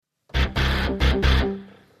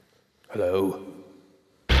Hello?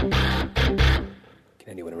 Can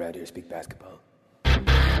anyone around here speak basketball? There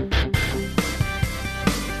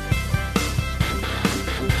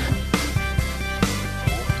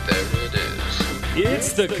it is.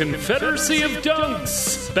 It's the Confederacy of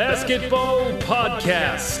Dunks Basketball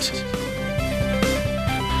Podcast.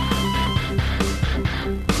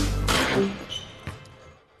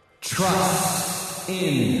 Trust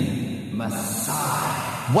in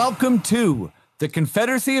Messiah. Welcome to the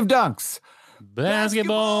Confederacy of Dunks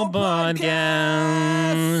Basketball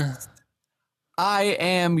Podcast. I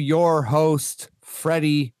am your host,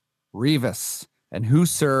 Freddie Rivas. And who,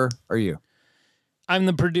 sir, are you? I'm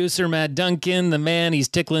the producer, Matt Duncan, the man. He's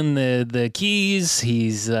tickling the keys.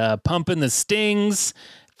 He's pumping the stings.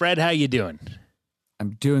 Fred, how you doing?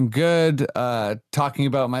 I'm doing good. Talking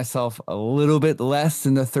about myself a little bit less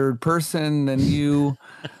in the third person than you,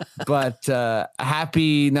 but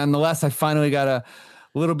happy nonetheless. I finally got a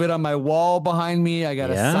little bit on my wall behind me. I got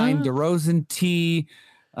a signed DeRozan tee.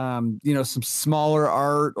 Some smaller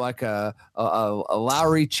art like a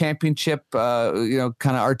Lowry championship, kind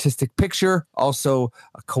of artistic picture. Also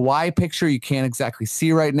a Kawhi picture you can't exactly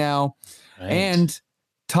see right now, right. And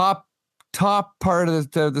top part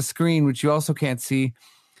of the screen, which you also can't see,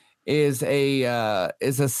 is a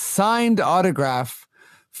signed autograph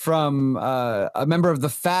from a member of the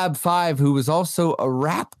Fab Five who was also a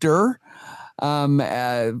Raptor.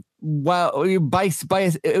 It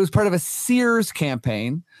was part of a Sears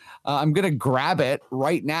campaign. I'm gonna grab it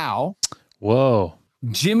right now. Whoa,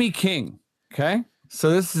 Jimmy King. Okay,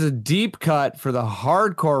 so this is a deep cut for the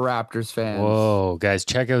hardcore Raptors fans. Whoa, guys,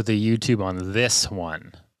 check out the YouTube on this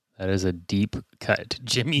one. That is a deep cut.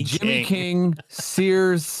 Jimmy King,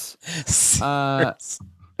 Sears, is part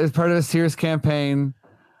of a Sears campaign.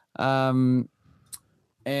 Happy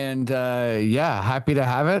to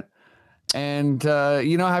have it. And,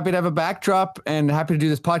 happy to have a backdrop and happy to do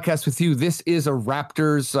this podcast with you. This is a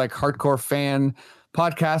Raptors, hardcore fan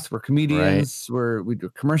podcast. We're comedians. Right. We do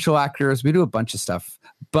commercial actors. We do a bunch of stuff.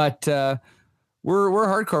 But we're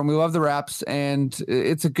hardcore and we love the Raps, and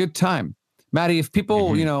it's a good time. Maddie, if people,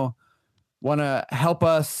 want to help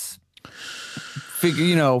us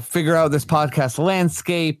figure out this podcast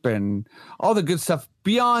landscape and all the good stuff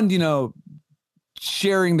beyond,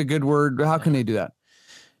 sharing the good word, how can they do that?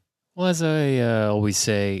 Well, as I always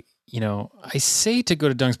say, I say to go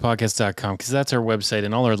to dunkspodcast.com because that's our website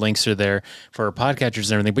and all our links are there for our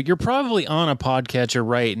podcatchers and everything. But you're probably on a podcatcher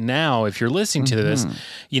right now if you're listening to this,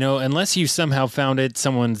 unless you somehow found it,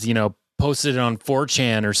 someone's, posted it on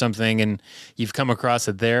 4chan or something and you've come across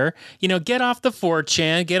it there, get off the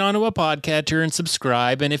 4chan, get onto a podcatcher and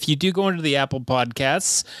subscribe. And if you do go into the Apple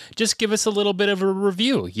Podcasts, just give us a little bit of a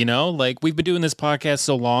review. We've been doing this podcast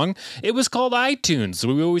so long, it was called iTunes.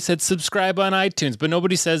 We always said subscribe on iTunes, but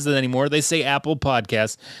nobody says that anymore. They say Apple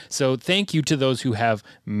Podcasts. So thank you to those who have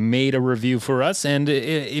made a review for us. And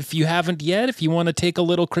if you haven't yet, if you want to take a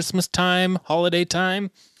little Christmas time, holiday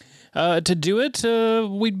time, to do it,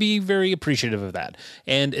 we'd be very appreciative of that.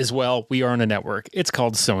 And as well, we are on a network. It's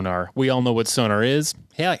called Sonar. We all know what Sonar is.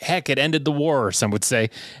 Heck, it ended the war, some would say.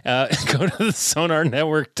 Go to the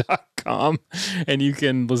sonarnetwork.com and you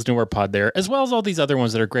can listen to our pod there, as well as all these other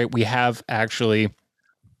ones that are great. We have actually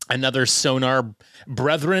another Sonar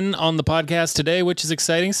brethren on the podcast today, which is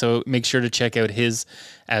exciting. So make sure to check out his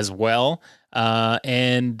as well.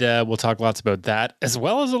 And we'll talk lots about that, as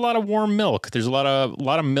well as a lot of warm milk. There's a lot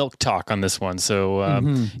of milk talk on this one. So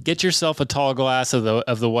get yourself a tall glass of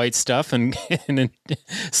the white stuff and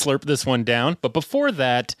slurp this one down. But before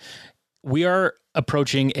that, we are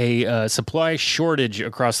approaching a supply shortage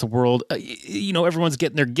across the world. Everyone's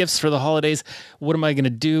getting their gifts for the holidays. What am I going to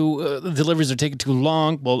do? The deliveries are taking too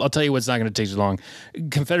long. Well, I'll tell you what's not going to take too long.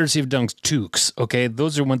 Confederacy of Dunks toques. Okay,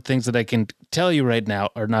 those are one things that I can tell you right now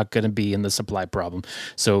are not going to be in the supply problem.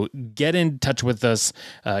 So get in touch with us.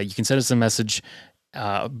 You can send us a message.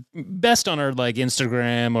 Best on our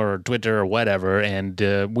Instagram or Twitter or whatever, and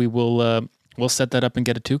we will we'll set that up and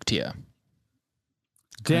get a toque to you.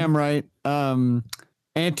 Damn right.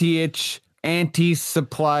 Anti-itch,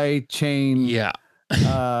 anti-supply chain. Yeah.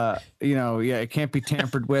 It can't be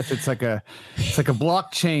tampered with. It's like a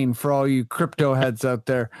blockchain for all you crypto heads out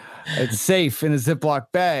there. It's safe in a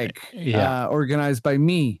Ziploc bag, organized by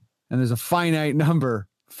me. And there's a finite number,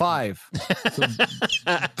 5. So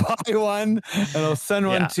buy one and I'll send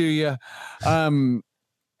one to you.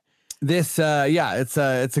 It's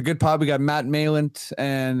a good pod. We got Matt Maylant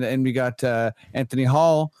and we got Anthony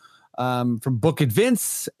Hall from Book It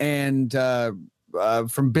Vince and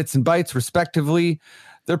from Bits and Bytes, respectively.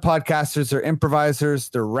 They're podcasters, they're improvisers,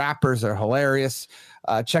 they're rappers, they're hilarious.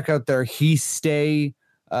 Check out their He Stay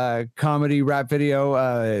comedy rap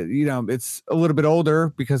video. You know, it's a little bit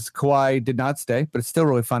older because Kawhi did not stay, but it's still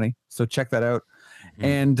really funny. So check that out.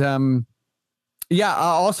 And yeah, I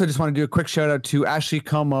also just want to do a quick shout out to Ashley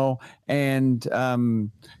Como and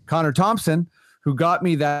Connor Thompson, who got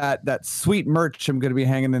me that sweet merch. I'm going to be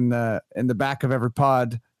hanging in the back of every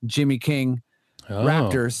pod. Jimmy King,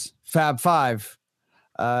 Raptors, Fab Five.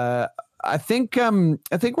 I think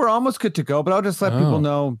we're almost good to go, but I'll just let people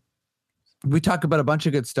know. We talk about a bunch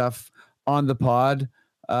of good stuff on the pod.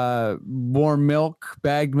 Warm milk,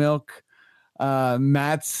 bagged milk.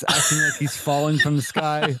 Matt's acting like he's falling from the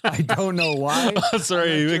sky. I don't know why. Oh,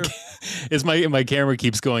 sorry, is my camera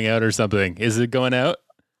keeps going out or something? Is it going out?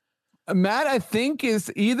 Matt, I think,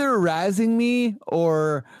 is either razzing me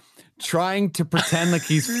or trying to pretend like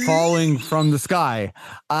he's falling from the sky.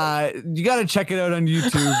 You got to check it out on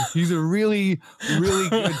YouTube. He's a really, really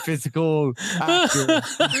good physical actor.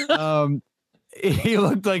 He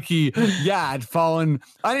looked like he had fallen.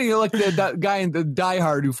 I think he looked like that guy in the Die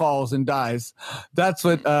Hard who falls and dies. That's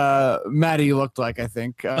what Matty looked like, I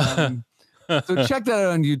think. So check that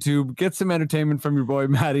out on YouTube. Get some entertainment from your boy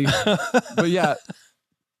Matty. But yeah,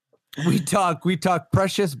 we talk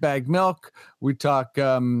precious bagged milk. We talk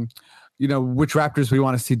which Raptors we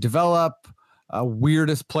want to see develop,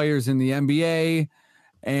 weirdest players in the NBA,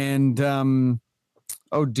 and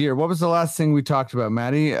oh dear, what was the last thing we talked about,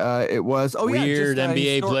 Matty? It was weird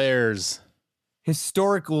NBA players,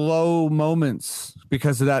 historic low moments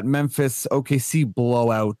because of that Memphis OKC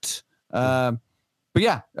blowout. But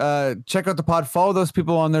yeah, check out the pod, follow those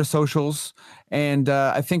people on their socials, and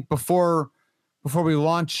I think before we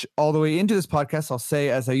launch all the way into this podcast, I'll say,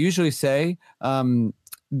 as I usually say,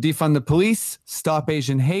 defund the police, stop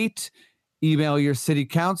Asian hate, email your city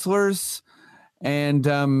councilors, and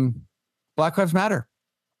Black Lives Matter.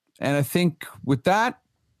 And I think with that,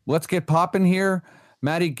 let's get popping here.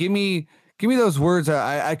 Matty, give me those words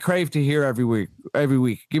I crave to hear every week.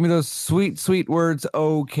 Give me those sweet, sweet words.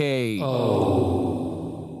 Okay.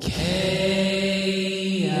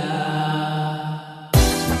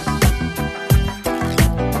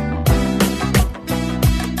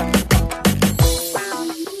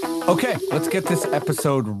 Okay, let's get this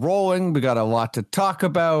episode rolling. We got a lot to talk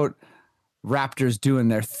about. Raptors doing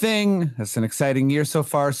their thing. It's an exciting year so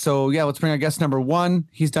far. So yeah, let's bring our guest number one.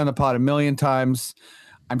 He's done the pod a million times.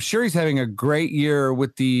 I'm sure he's having a great year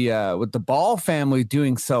with the Ball family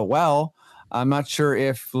doing so well. I'm not sure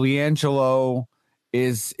if LiAngelo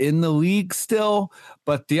is in the league still,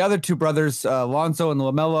 but the other two brothers, Lonzo and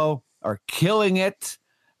LaMelo, are killing it.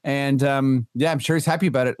 And yeah, I'm sure he's happy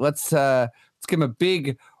about it. Let's give him a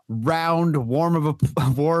big round warm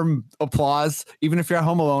applause. Even if you're at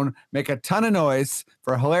home alone, make a ton of noise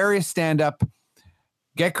for a hilarious stand-up.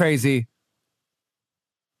 Get crazy.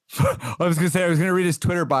 I was gonna read his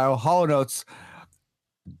Twitter bio. Hollow Notes.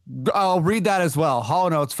 I'll read that as well. Hollow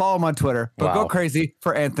Notes. Follow him on Twitter. But Go crazy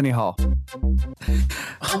for Anthony Hall.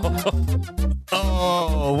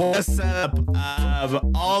 Oh, what's up?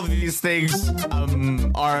 All of these things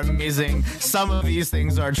are amazing. Some of these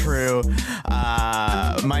things are true.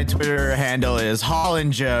 My Twitter handle is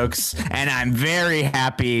Holland Jokes, and I'm very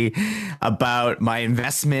happy about my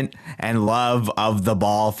investment and love of the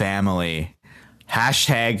Ball family.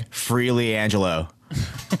 Hashtag free LiAngelo.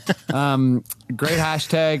 Great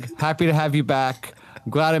hashtag. Happy to have you back.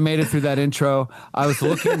 I'm glad I made it through that intro. I was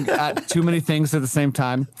looking at too many things at the same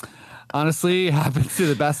time. Honestly, happens to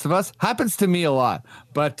the best of us. Happens to me a lot.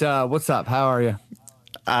 But what's up? How are you?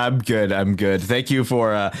 I'm good. Thank you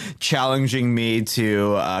for challenging me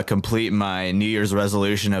to complete my New Year's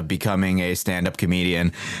resolution of becoming a stand-up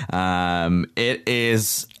comedian. It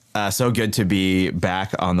is so good to be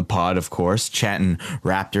back on the pod, of course, chatting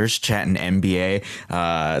Raptors, chatting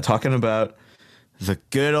NBA, talking about the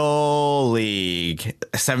good old league.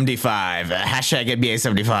 75, hashtag NBA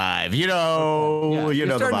 75. You know the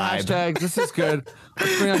vibe. Hashtags. This is good.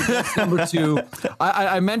 Let's bring on guest number two.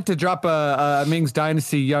 I meant to drop a Ming's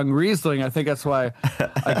Dynasty Young Riesling. I think that's why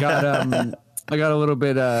I got a little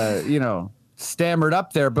bit stammered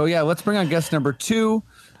up there. But yeah, let's bring on guest number two.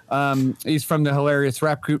 He's from the hilarious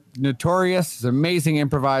rap group Notorious. He's an amazing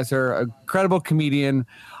improviser, a credible comedian.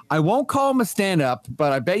 I won't call him a stand-up,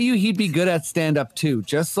 but I bet you he'd be good at stand-up too,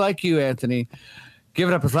 just like you, Anthony. Give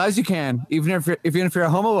it up as loud as you can, even if you're at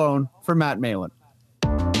home alone, for Matt Malin.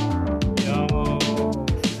 Yo.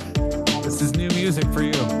 This is new music for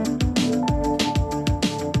you.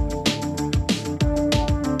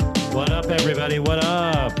 What up, everybody? What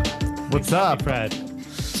up? What's up, Fred?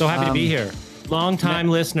 So happy to be here. Long time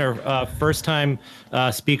listener, first time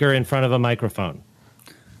speaker in front of a microphone.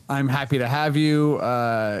 I'm happy to have you.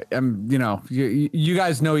 You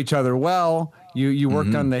guys know each other well. You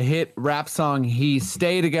worked on the hit rap song "He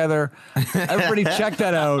Stay Together." Everybody check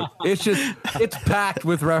that out. It's packed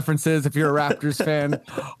with references if you're a Raptors fan.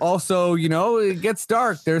 Also, it gets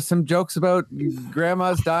dark. There's some jokes about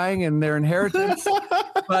grandmas dying and their inheritance,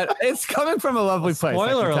 but it's coming from a lovely place.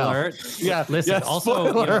 Spoiler alert. Yeah. Listen, Yes, also,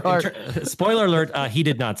 spoiler alert. spoiler alert, he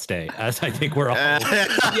did not stay, as I think we're all.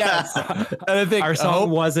 Yes. And I think Our song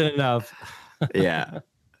wasn't enough. Yeah.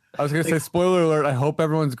 I was going to say, spoiler alert, I hope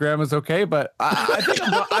everyone's grandma's okay, but I think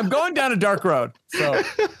I'm going down a dark road. So,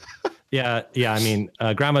 Yeah. I mean,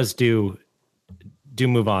 grandmas do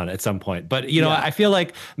move on at some point, but I feel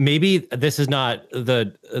like maybe this is not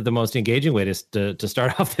the most engaging way to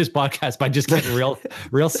start off this podcast by just getting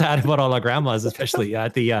real sad about all our grandmas, especially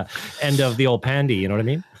at the end of the old pandy. You know what I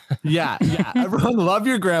mean? yeah. Everyone love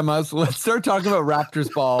your grandmas. Let's start talking about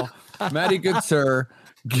Raptors ball. Matty, good sir.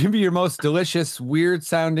 Give me your most delicious,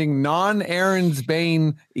 weird-sounding, non-Aaron's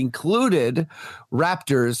Bane included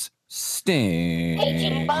Raptors sting.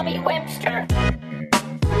 Agent Bobby Webster.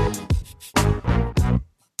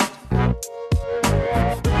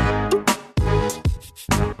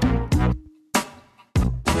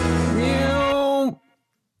 Meow.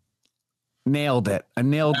 Nailed it. I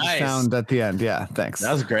nailed the sound at the end. Yeah, thanks.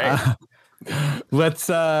 That was great. Let's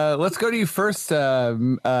go to you first,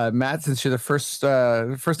 Matt, since you're the first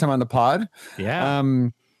time on the pod. Yeah.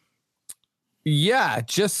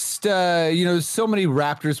 Just so many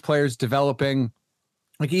Raptors players developing,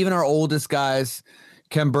 like even our oldest guys,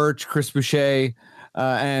 Kem Birch, Chris Boucher,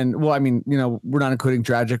 and we're not including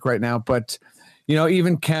Dragic right now, but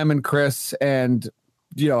even Kem and Chris and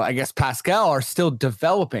I guess Pascal are still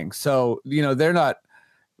developing. So they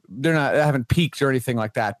haven't peaked or anything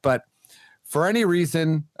like that, but for any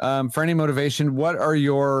reason, for any motivation, what are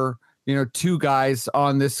your, two guys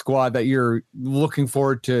on this squad that you're looking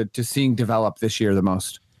forward to seeing develop this year the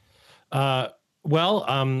most? I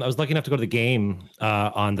was lucky enough to go to the game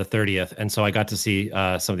on the 30th, and so I got to see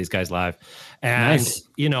some of these guys live. And Nice.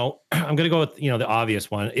 I'm going to go with the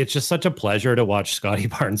obvious one. It's just such a pleasure to watch Scotty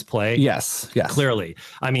Barnes play. Yes. Clearly,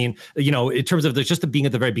 I mean, in terms of just being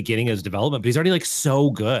at the very beginning of his development, but he's already so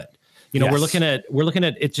good. Yes. We're looking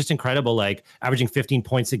at it's just incredible, like averaging 15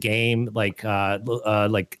 points a game, like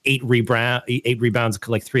 8 rebounds,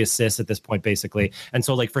 like 3 assists at this point, basically. And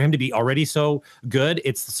so for him to be already so good,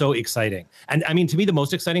 it's so exciting. And I mean, to me, the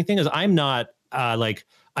most exciting thing is I'm not like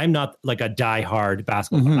a diehard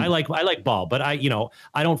basketball. Mm-hmm. I like ball, but I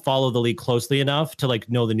don't follow the league closely enough to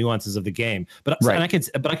know the nuances of the game. But right. I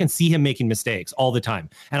can see him making mistakes all the time,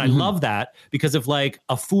 and I love that because if a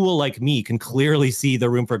fool like me can clearly see the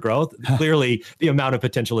room for growth, clearly the amount of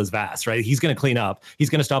potential is vast. Right? He's going to clean up. He's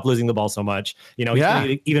going to stop losing the ball so much. He's going to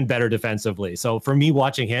get even better defensively. So for me,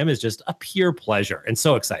 watching him is just a pure pleasure and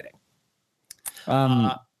so exciting.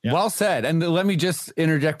 Yeah. Well said. And let me just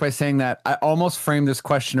interject by saying that I almost framed this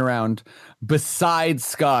question around besides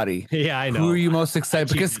Scotty. Yeah, I know. Who are you most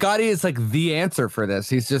excited? Because Scotty is the answer for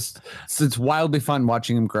this. It's wildly fun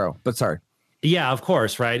watching him grow. But sorry. Yeah, of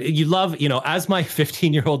course, right? You love, as my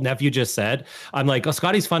 15-year-old nephew just said, I'm like, oh,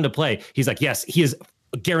 Scotty's fun to play. He's like, yes, he is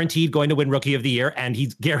guaranteed going to win Rookie of the Year, and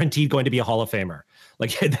he's guaranteed going to be a Hall of Famer.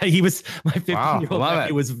 He was my 15-year-old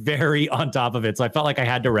nephew was very on top of it. So I felt like I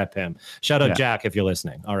had to rep him. Shout out Jack if you're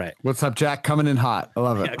listening. All right. What's up, Jack? Coming in hot. I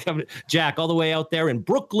love it. Yeah, Jack, all the way out there in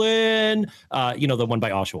Brooklyn. The one by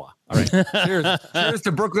Oshawa. All right. Cheers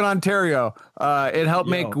to Brooklyn, Ontario. It helped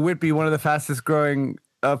make Whitby one of the fastest growing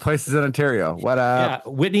places in Ontario. What up?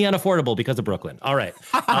 Yeah, Whitney unaffordable because of Brooklyn. All right.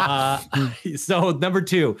 So number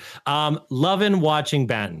 2, loving watching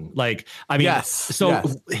Banton.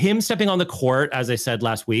 Him stepping on the court, as I said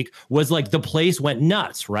last week, was the place went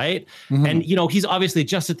nuts, right? Mm-hmm. And he's obviously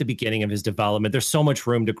just at the beginning of his development. There's so much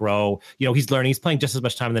room to grow. He's learning. He's playing just as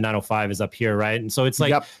much time in the 905 as up here, right? And so it's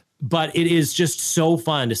But it is just so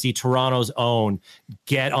fun to see Toronto's own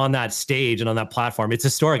get on that stage and on that platform. It's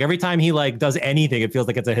historic. Every time he does anything, it feels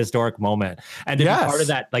like it's a historic moment. And to be part of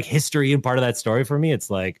that history and part of that story for me, it's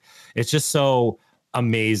just so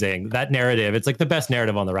amazing. That narrative, it's the best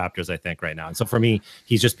narrative on the Raptors, I think, right now. And so for me,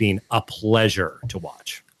 he's just been a pleasure to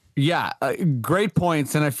watch. Yeah, great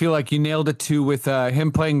points. And I feel like you nailed it too with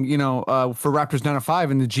him playing, for Raptors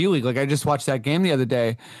 905 in the G League. I just watched that game the other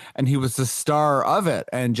day and he was the star of it.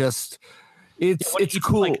 And just, it's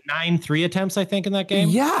cool. 9 3 attempts, I think, in that game.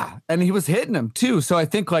 Yeah. And he was hitting them too. So I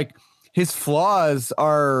think his flaws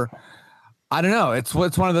are, I don't know. It's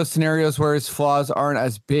one of those scenarios where his flaws aren't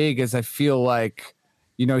as big as I feel like,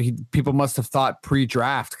 people must have thought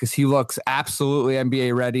pre-draft because he looks absolutely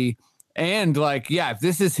NBA ready. And if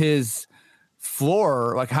this is his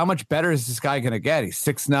floor. Like, how much better is this guy going to get? He's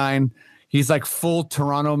 6'9". He's like full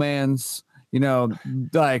Toronto man's,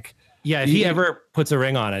 like. Yeah, if he ever puts a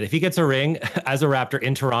ring on it, if he gets a ring as a Raptor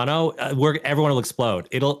in Toronto, everyone will explode.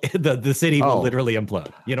 The city will literally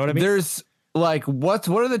implode. You know what I mean? There's like, what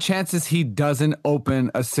are the chances he doesn't open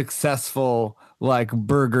a successful like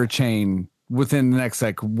burger chain within the next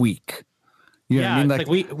like week? You know what I mean?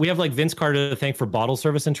 Like we have like Vince Carter to thank for bottle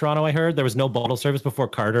service in Toronto. I heard there was no bottle service before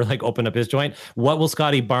Carter like opened up his joint. What will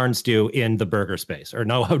Scotty Barnes do in the burger space? Or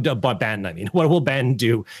no, Banton, I mean. What will Banton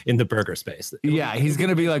do in the burger space? Yeah, he's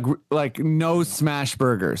gonna be like no smash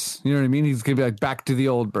burgers. You know what I mean? He's gonna be like back to the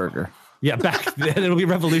old burger. Yeah, it'll be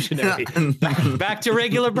revolutionary. Back to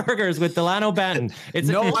regular burgers with Delano Banton. It's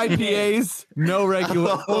no IPAs, no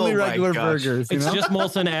regular, only regular burgers. It's just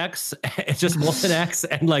Molson X. It's just Molson X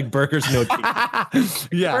and like burgers, no cheese.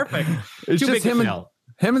 Yeah, perfect. It's Too just big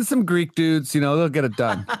him and some Greek dudes. They'll get it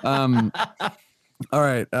done. All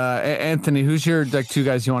right, Anthony, who's your like two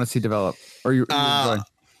guys you want to see develop? Or you?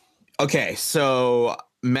 Okay, so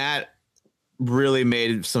Matt really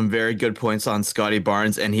made some very good points on Scotty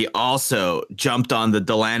Barnes, and he also jumped on the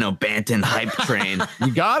Delano Banton hype train.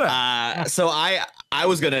 You got it. So I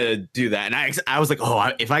was gonna do that, and I was like,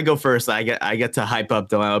 if I go first, I get to hype up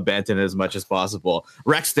Delano Banton as much as possible.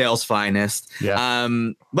 Rexdale's finest. Yeah.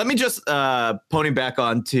 Let me just pony back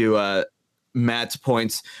on to Matt's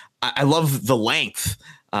points. I love the length.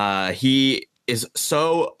 He is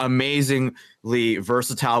so amazingly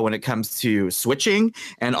versatile when it comes to switching,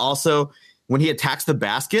 and also when he attacks the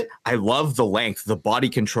basket, I love the length, the body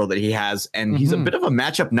control that he has, and he's a bit of a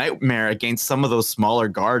matchup nightmare against some of those smaller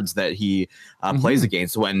guards that he plays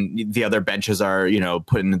against when the other benches are,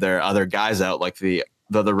 putting their other guys out, like the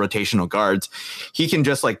other rotational guards. He can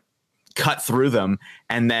just like cut through them,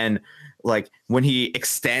 and then like when he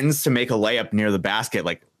extends to make a layup near the basket,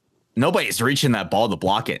 like nobody's reaching that ball to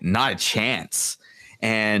block it, not a chance.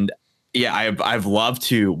 And yeah, I've loved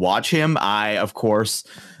to watch him. I, of course,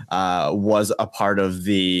 was a part of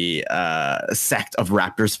the sect of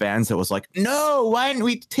Raptors fans that was like, no, why didn't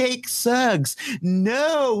we take Suggs?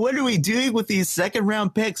 No, what are we doing with these second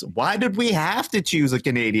round picks? Why did we have to choose a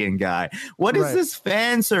Canadian guy? What is this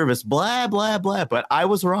fan service? Blah, blah, blah. But I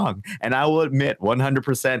was wrong. And I will admit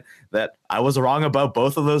 100% that I was wrong about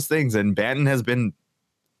both of those things. And Banton has been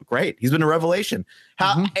great. He's been a revelation.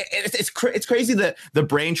 How it's crazy that the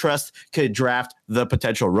Brain Trust could draft the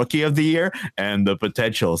potential rookie of the year and the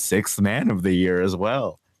potential sixth man of the year as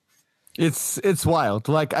well. It's wild.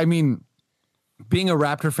 Like, I mean, being a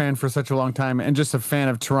Raptor fan for such a long time and just a fan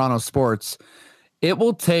of Toronto sports, it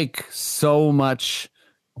will take so much,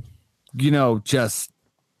 just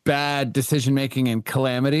bad decision making and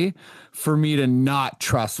calamity for me to not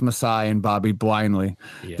trust Masai and Bobby blindly.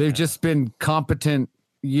 Yeah. They've just been competent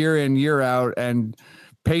year in, year out, and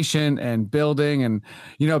patient and building, and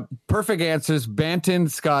perfect answers.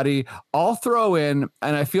 Banton, Scotty, all throw in,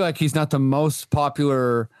 and I feel like he's not the most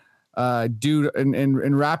popular dude in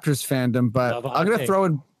Raptors fandom, but I'm gonna throw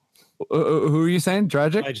in. Who are you saying?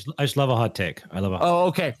 Dragic? I just love a hot take. I love a hot take. Oh,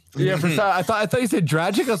 okay. Yeah, for sure. I thought you said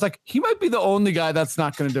Dragic. I was like, he might be the only guy that's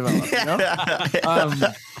not going to develop.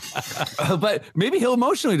 But maybe he'll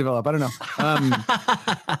emotionally develop. I don't know.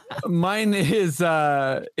 Mine is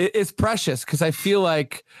it's Precious, because I feel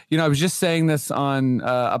like I was just saying this on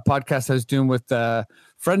a podcast I was doing with a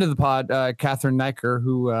friend of the pod, Catherine Niker,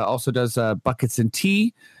 who also does Buckets and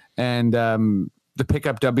Tea and the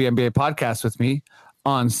Pickup WNBA podcast with me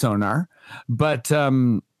on Sonar. But I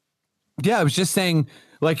was just saying,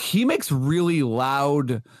 like, he makes really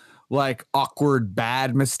loud, like, awkward,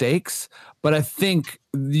 bad mistakes, but I think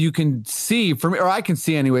you can see, for me, or I can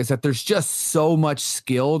see anyways, that there's just so much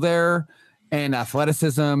skill there and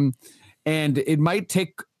athleticism, and it might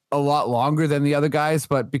take a lot longer than the other guys,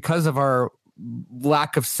 but because of our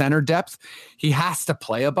lack of center depth, he has to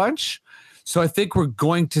play a bunch. So I think we're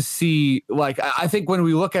going to see, like, I think when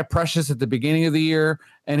we look at Precious at the beginning of the year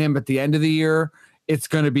and him at the end of the year, it's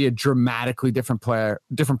going to be a dramatically different player.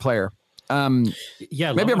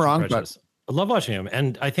 Yeah, maybe I'm wrong, but I love watching him,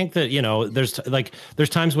 and I think that there's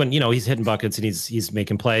times when he's hitting buckets and he's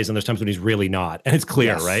making plays, and there's times when he's really not, and it's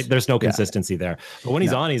clear, right? There's no consistency there. But when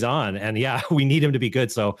he's on, he's on, and we need him to be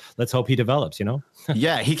good. So let's hope he develops.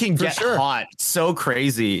 Yeah, he can get hot so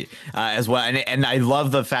crazy as well, and I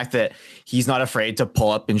love the fact that he's not afraid to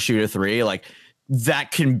pull up and shoot a three. Like,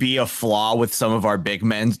 that can be a flaw with some of our big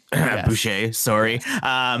men. Boucher, sorry,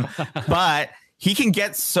 but he can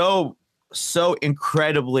get so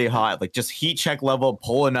incredibly hot, like just heat check level,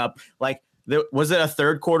 pulling up. Like, was it a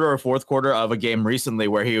third quarter or fourth quarter of a game recently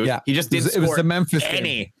where he just didn't score it was the Memphis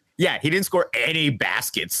any game. Yeah, he didn't score any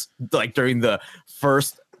baskets like during the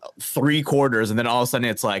first 3 quarters, and then all of a sudden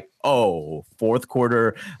it's like, oh, fourth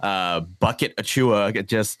quarter bucket Achua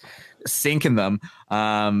just sinking them.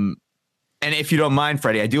 And if you don't mind,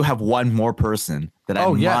 Freddie, I do have one more person that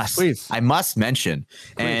I must mention.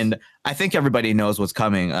 Please. And I think everybody knows what's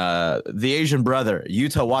coming. The Asian brother,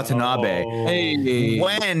 Yuta Watanabe. Oh. Hey.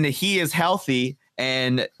 When he is healthy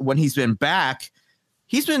and when he's been back,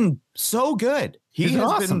 he's been so good. He's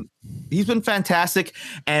been fantastic.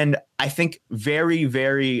 And I think very,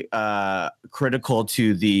 very critical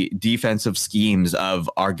to the defensive schemes of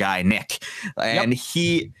our guy, Nick. And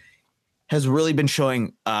he has really been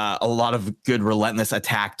showing a lot of good relentless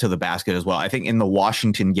attack to the basket as well. I think in the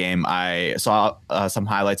Washington game, I saw some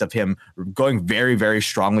highlights of him going very, very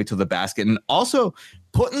strongly to the basket and also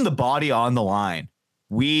putting the body on the line.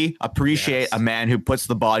 We appreciate a man who puts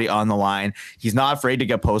the body on the line. He's not afraid to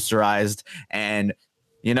get posterized, and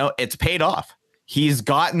you know, it's paid off. He's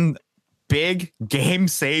gotten big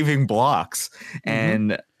game-saving blocks,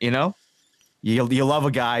 and you know, you love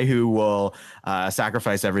a guy who will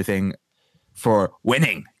sacrifice everything for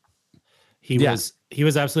winning. He was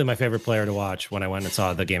absolutely my favorite player to watch when I went and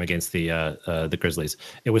saw the game against the Grizzlies.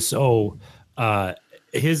 It was so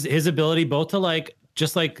his ability both to like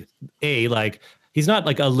he's not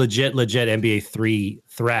like a legit NBA 3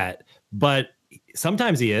 threat, but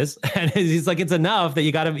sometimes he is, and he's like, it's enough that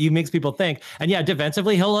he makes people think. And yeah,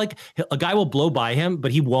 defensively, a guy will blow by him,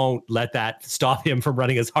 but he won't let that stop him from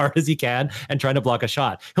running as hard as he can and trying to block a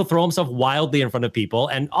shot. He'll throw himself wildly in front of people,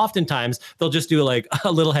 and oftentimes they'll just do like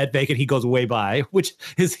a little head fake and he goes way by, which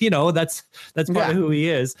is, you know, that's part of who he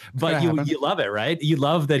is. But you love it, right? You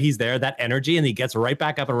love that he's there, that energy, and he gets right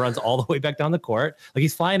back up and runs all the way back down the court. Like,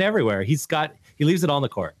 he's flying everywhere. He leaves it on the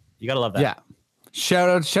court. You got to love that. Yeah. Shout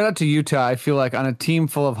out to Utah. I feel like on a team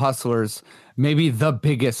full of hustlers, maybe the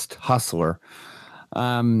biggest hustler.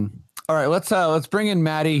 All right, let's bring in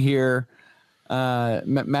Maddie here.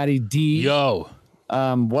 Maddie D. Yo.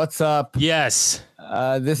 What's up? Yes.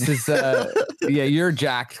 This is you're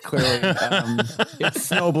jacked, clearly. It's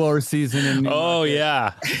snowblower season in New York. Oh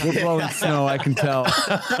yeah, we're blowing snow, I can tell.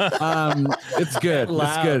 It's good.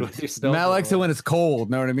 It's good. Matt likes it when it's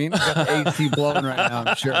cold, know what I mean? Got the AC blowing right now,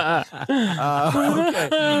 I'm sure.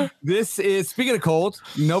 Okay. This is, speaking of cold,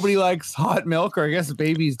 nobody likes hot milk, or I guess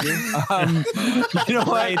babies do. You know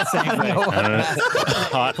what?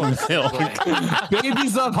 Hot milk.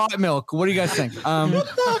 Babies love hot milk. What do you guys think?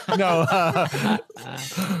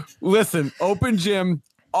 Listen, Open Gym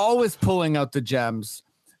always pulling out the gems.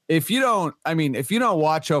 If you don't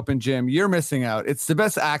watch Open Gym, you're missing out. It's the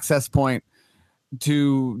best access point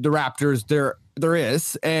to the Raptors there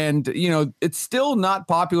is, and you know, it's still not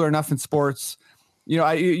popular enough in sports. You know,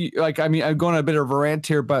 I'm going on a bit of a rant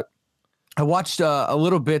here, but I watched a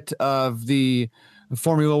little bit of the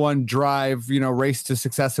Formula One drive, you know, race to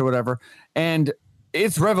success or whatever, and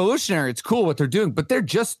it's revolutionary. It's cool what they're doing, but they're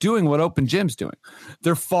just doing what Open Gym's doing.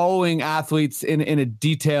 They're following athletes in a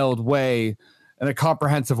detailed way, in a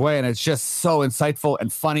comprehensive way, and it's just so insightful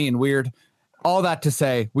and funny and weird. All that to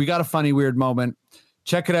say, we got a funny, weird moment.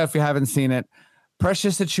 Check it out if you haven't seen it.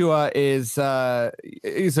 Precious Achua is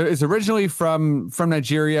originally from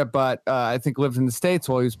Nigeria, but I think lived in the States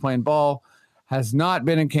while he was playing ball. Has not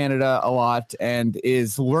been in Canada a lot, and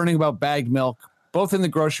is learning about bagged milk, both in the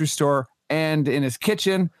grocery store and in his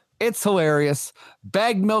kitchen. It's hilarious.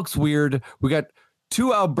 Bagged milk's weird. We got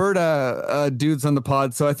 2 Alberta dudes on the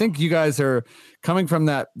pod, so I think you guys are coming from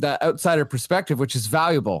that outsider perspective, which is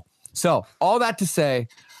valuable. So all that to say,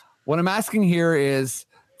 what I'm asking here is,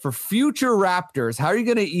 for future Raptors, how are you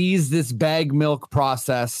going to ease this bagged milk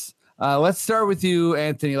process? Let's start with you,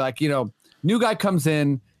 Anthony. Like, you know, new guy comes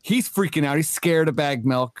in, he's freaking out, he's scared of bagged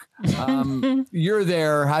milk. You're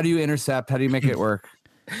there. How do you intercept? How do you make it work?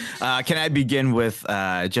 Can I begin with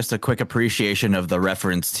just a quick appreciation of the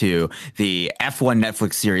reference to the F1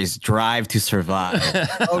 Netflix series Drive to Survive?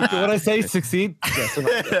 What I say? Succeed?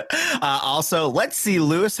 Also, let's see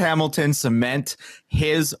Lewis Hamilton cement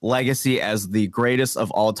his legacy as the greatest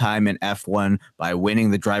of all time in F1 by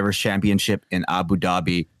winning the Drivers' Championship in Abu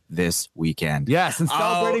Dhabi this weekend. Yes, and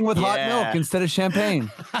celebrating with hot milk instead of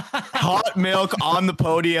champagne. Hot milk on the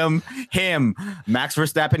podium. Him, Max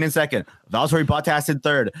Verstappen in second, Valtteri Bottas in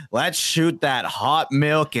third. Let's shoot that hot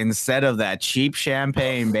milk instead of that cheap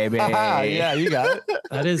champagne, baby. Yeah, you got it.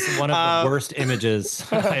 That is one of the worst images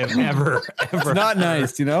I have ever. It's not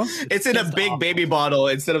nice, you know? It's in a big awful baby bottle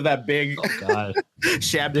instead of that big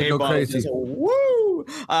champagne bottle. Crazy. Woo!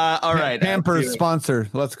 All right. Pampers sponsor.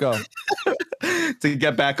 Let's go. To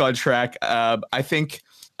get back on track, I think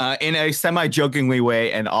in a semi-jokingly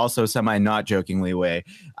way and also semi-not jokingly way,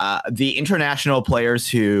 the international players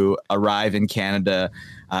who arrive in Canada,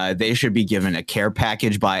 they should be given a care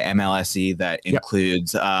package by MLSE that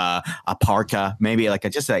includes a parka, maybe like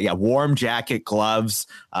a warm jacket, gloves,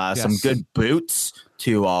 some good boots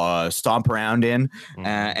to stomp around in,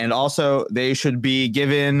 and also they should be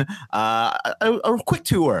given a quick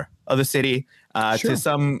tour of the city to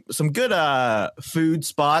some good food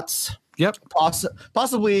spots. Yep.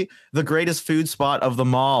 Possibly the greatest food spot of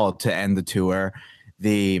them all to end the tour,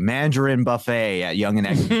 the Mandarin Buffet at Yonge and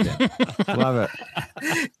Eglinton. Love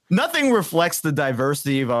it. Nothing reflects the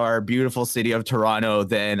diversity of our beautiful city of Toronto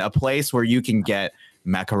than a place where you can get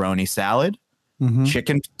macaroni salad,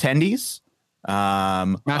 chicken tendies,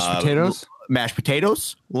 mashed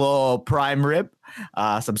potatoes, little prime rib,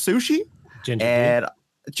 some sushi,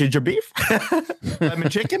 ginger beef, lemon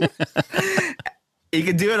chicken. You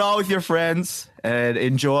can do it all with your friends and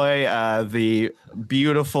enjoy the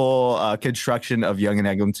beautiful construction of Yonge and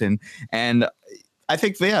Eglinton. And I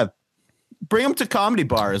think bring them to Comedy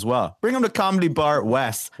Bar as well. Bring them to Comedy Bar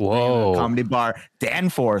West. Whoa. Comedy Bar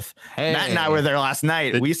Danforth. Hey. Matt and I were there last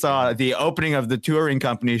night. We saw the opening of the touring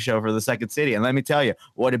company show for the Second City. And let me tell you,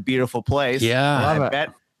 what a beautiful place. Yeah.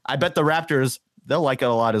 I bet the Raptors, they'll like it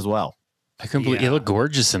a lot as well. I couldn't believe you look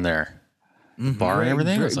gorgeous in there. Bar and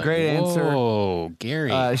everything. Great answer. Oh,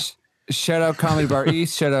 Gary. Shout out Comedy Bar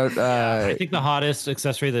East. Shout out. I think the hottest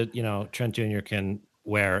accessory that Trent Jr. can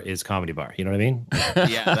wear is Comedy Bar. You know what I mean?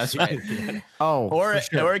 Yeah, that's right. Or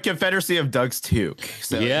a Confederacy of Doug's Toque.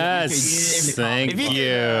 So yes, thank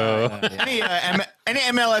you. Any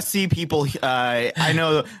MLSC people, I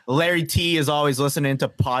know Larry T is always listening to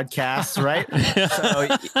podcasts, right?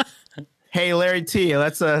 So, hey, Larry T,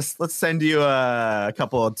 let's send you a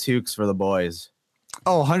couple of toques for the boys.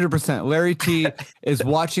 Oh, 100%. Larry T is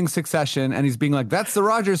watching Succession and he's being like, that's the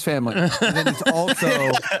Rogers family. And then he's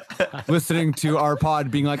also listening to our pod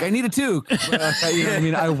being like, I need a toque. You know what I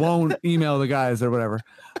mean? I won't email the guys or whatever.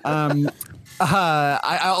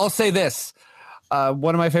 I'll say this.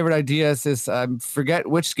 One of my favorite ideas is forget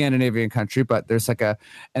which Scandinavian country, but there's like an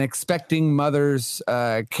expecting mother's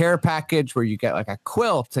care package where you get like a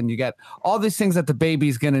quilt and you get all these things that the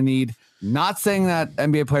baby's going to need. Not saying that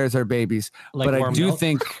NBA players are babies, but I do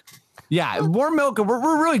think, warm milk.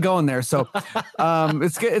 We're really going there. So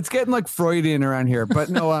it's getting like Freudian around here, but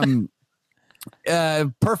no,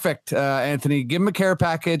 perfect. Anthony, give him a care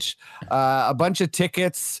package, a bunch of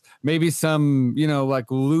tickets, maybe some,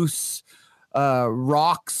 like loose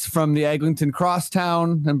rocks from the Eglinton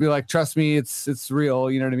Crosstown and be like, trust me, it's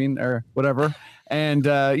real, you know what I mean, or whatever. And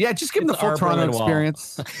just give them the full Toronto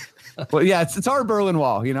experience. Well, yeah, it's our Berlin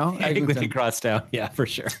Wall, Eglinton Crosstown, yeah, for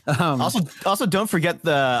sure. Also, don't forget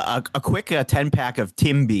a quick 10-pack of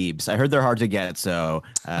Tim Biebs. I heard they're hard to get, so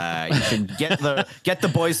you should get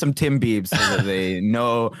the boys some Tim Biebs so that they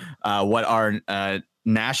know what our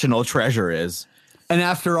national treasure is. And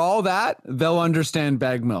after all that, they'll understand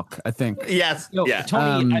bag milk, I think. Yes. Yeah.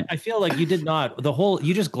 Tony, I feel like you did not.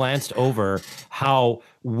 You just glanced over how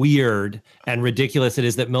weird and ridiculous it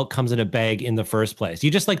is that milk comes in a bag in the first place. You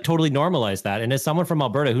just totally normalized that. And as someone from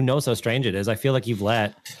Alberta who knows how strange it is, I feel like you've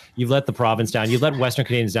let the province down. You've let Western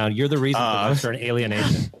Canadians down. You're the reason for Western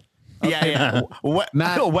alienation. Yeah.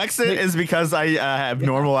 Matt, Wexit is because I have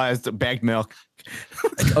normalized bagged milk.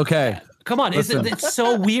 Okay. Come on, it's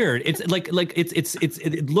so weird. It's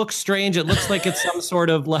it looks strange. It looks like it's some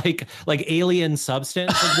sort of like alien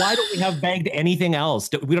substance. Why don't we have bagged anything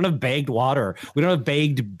else? We don't have bagged water. We don't have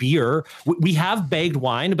bagged beer. We have bagged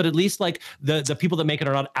wine, but at least the people that make it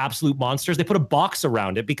are not absolute monsters. They put a box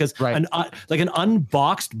around it because an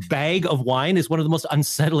unboxed bag of wine is one of the most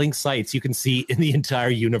unsettling sights you can see in the entire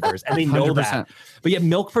universe, and they know 100%. That. But yet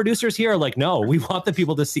milk producers here are like, no, we want the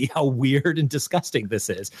people to see how weird and disgusting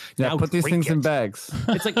this is. Yeah, now put these things in bags.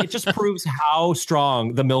 It's it just proves how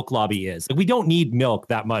strong the milk lobby is. We don't need milk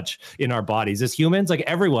that much in our bodies as humans.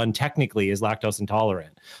 Everyone technically is lactose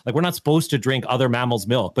intolerant. We're not supposed to drink other mammals'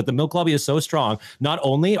 milk, but the milk lobby is so strong. Not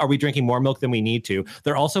only are we drinking more milk than we need to,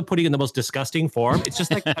 they're also putting it in the most disgusting form. It's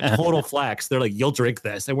just a total flex. They're like, you'll drink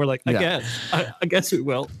this. And we're like, I guess we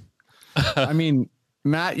will. I mean,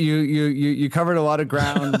 Matt, you covered a lot of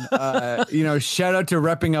ground. Shout out to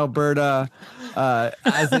repping Alberta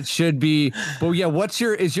as it should be. But yeah,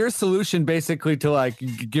 is your solution basically to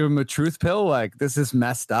give them a truth pill? This is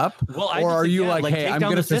messed up. Well, or are you hey, I'm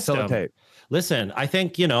going to facilitate? Listen, I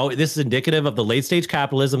think, this is indicative of the late stage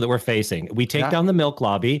capitalism that we're facing. We take down the milk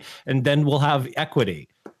lobby and then we'll have equity.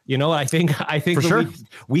 I think for sure.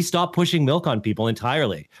 we stop pushing milk on people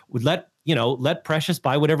entirely. Let Precious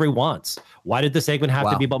buy whatever he wants. Why did the segment have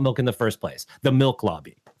to be about milk in the first place? The milk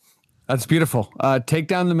lobby. That's beautiful. Take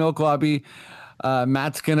down the milk lobby.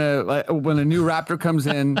 Matt's gonna, like, when a new Raptor comes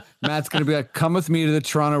in, Matt's gonna be like, come with me to the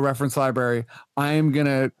Toronto Reference Library. I am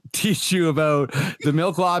gonna teach you about the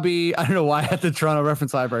milk lobby. I don't know why at the Toronto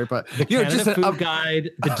Reference Library, but The Canada Food Guide,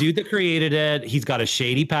 the dude that created it, he's got a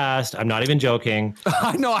shady past. I'm not even joking.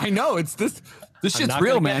 I know. It's this shit's not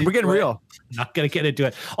real, gonna man. get We're getting into it. real. Not gonna get into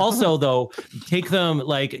it. Also, though, take them,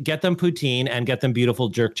 like, get them poutine and get them beautiful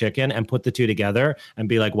jerk chicken and put the two together and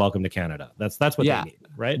be like, welcome to Canada. That's what they need,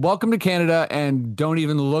 right? Welcome to Canada, and don't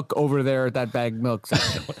even look over there at that bag milk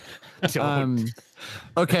section.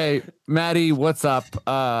 Okay, Maddie, what's up?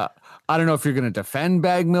 I don't know if you're going to defend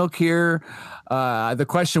bag milk here. The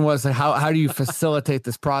question was, how do you facilitate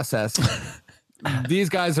this process? These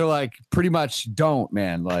guys are like, pretty much don't,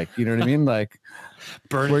 man. Like, you know what I mean? Like,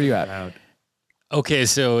 where are you at? Okay,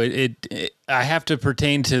 so I have to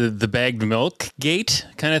pertain to the bagged milk gate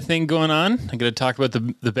kind of thing going on. I'm going to talk about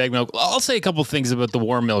the bagged milk. I'll say a couple things about the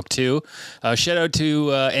warm milk too. Shout out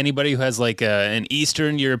to anybody who has like an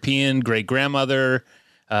Eastern European great grandmother.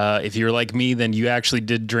 If you're like me, then you actually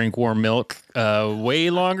did drink warm milk way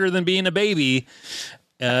longer than being a baby.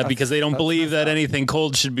 Because they don't believe that anything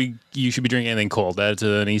cold you should be drinking anything cold. That's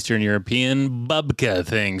an Eastern European babka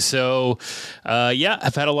thing. So, yeah,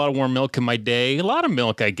 I've had a lot of warm milk in my day. A lot of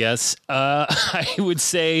milk, I guess. I would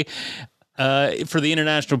say for the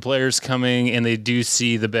international players coming and they do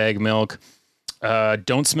see the bag milk,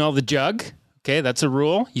 don't smell the jug. Okay, that's a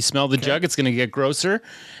rule. You smell the jug, it's going to get grosser.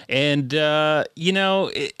 And,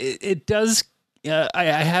 it does. I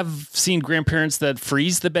have seen grandparents that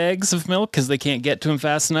freeze the bags of milk because they can't get to them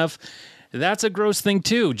fast enough. That's a gross thing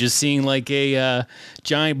too. Just seeing like a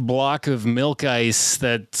giant block of milk ice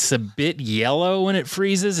that's a bit yellow when it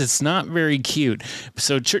freezes. It's not very cute.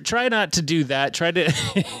 So try not to do that. Try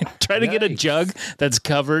to get a jug that's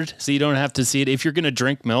covered so you don't have to see it if you're going to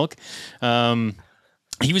drink milk.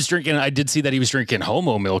 He was drinking, I did see that he was drinking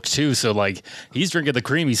homo milk too. So like he's drinking the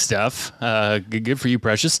creamy stuff. Good for you,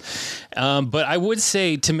 Precious. But I would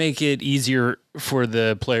say to make it easier for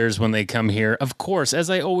the players when they come here, of course, as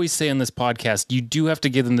I always say on this podcast, you do have to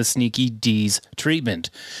give them the Sneaky D's treatment.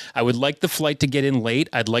 I would like the flight to get in late.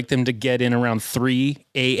 I'd like them to get in around 3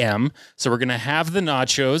 a.m. So we're going to have the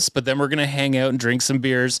nachos, but then we're going to hang out and drink some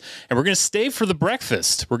beers, and we're going to stay for the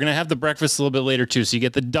breakfast. We're going to have the breakfast a little bit later too. So you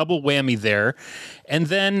get the double whammy there. And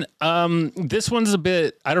then this one's a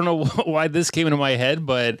bit, I don't know why this came into my head,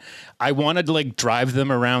 but I wanted to like drive them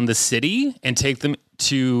around the city and take them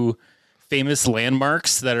to famous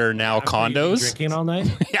landmarks that are now condos. Drinking all night?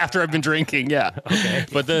 After I've been drinking, yeah. Okay.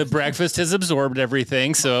 But the breakfast has absorbed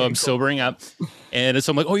everything, so I'm sobering up. And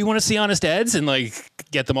so I'm like, oh, you want to see Honest Ed's? And like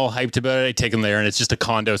get them all hyped about it. I take them there, and it's just a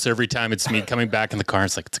condo. So every time it's me coming back in the car,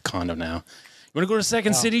 it's like, it's a condo now. You want to go to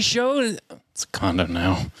Second City show? It's a condo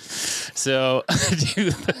now. So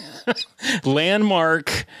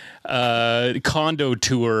landmark condo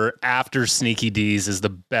tour after Sneaky D's is the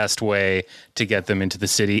best way to get them into the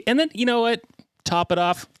city. And then, you know what? Top it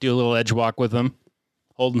off. Do a little edge walk with them.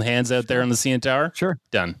 Holding hands out there on the CN Tower. Sure.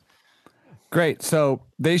 Done. Great. So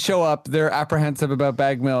they show up. They're apprehensive about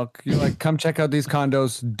bag milk. You're like, come check out these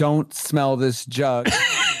condos. Don't smell this jug.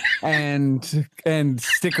 and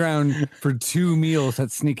stick around for 2 meals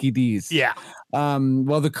at Sneaky D's. Yeah.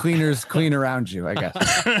 Well, the cleaners clean around you, I guess.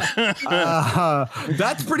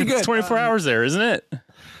 That's pretty good. It's 24 hours there, isn't it?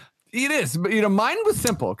 It is. But, mine was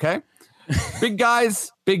simple, okay? Big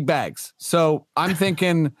guys, big bags. So I'm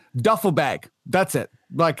thinking duffel bag. That's it.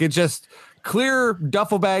 Like, it's just clear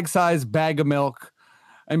duffel bag size bag of milk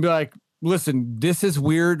and be like, listen, this is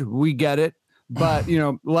weird. We get it. But,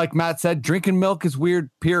 like Matt said, drinking milk is weird,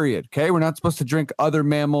 period. Okay. We're not supposed to drink other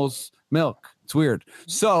mammals' milk. It's weird.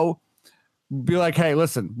 So be like, hey,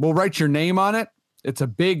 listen, we'll write your name on it. It's a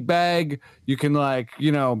big bag. You can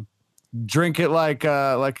drink it like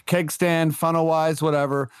a keg stand, funnel wise,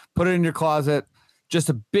 whatever. Put it in your closet. Just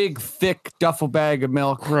a big, thick duffel bag of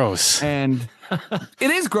milk. Gross. And it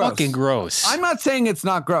is gross. Fucking gross. I'm not saying it's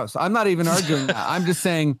not gross. I'm not even arguing that. I'm just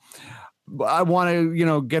saying I want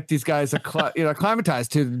to, get these guys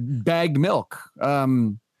acclimatized to bagged milk.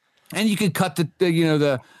 And you could cut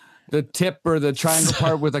the tip or the triangle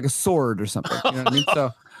part with like a sword or something. You know what I mean?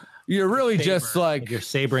 So you're really just like you're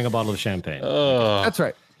sabering a bottle of champagne. Oh, that's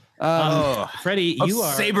right. Freddie, you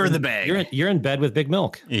are saber the bag. You're in bed with Big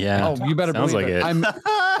Milk. yeah. Oh, you better Sounds believe like it. it.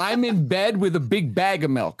 I'm in bed with a big bag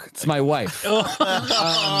of milk. It's my wife. Oh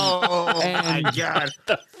my God.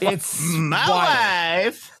 It's My wild.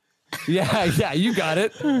 wife. Yeah, you got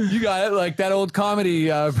it. You got it. Like that old comedy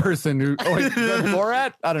person who, is that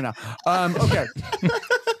Borat? I don't know. Okay.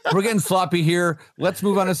 We're getting sloppy here. Let's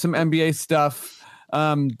move on to some NBA stuff.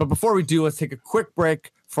 But before we do, let's take a quick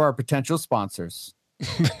break for our potential sponsors.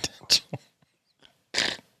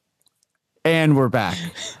 And we're back.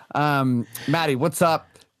 Maddie, what's up?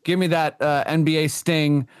 Give me that NBA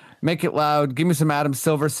sting. Make it loud. Give me some Adam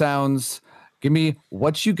Silver sounds. Give me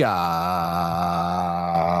what you got.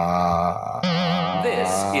 This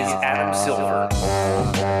is Adam Silver.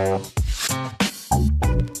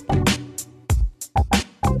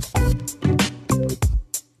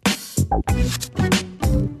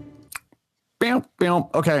 Bam, bam.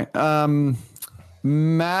 Okay.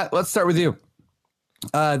 Matt, let's start with you.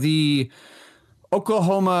 The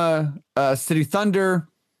Oklahoma City Thunder,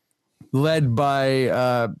 led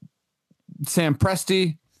by Sam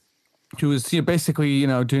Presti, who was basically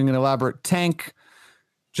doing an elaborate tank,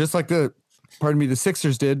 just like the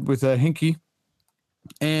Sixers did with Hinkie,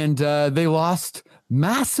 and they lost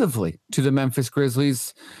massively to the Memphis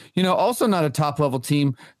Grizzlies. Also not a top level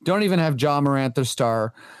team. Don't even have Ja Morant, their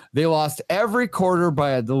star. They lost every quarter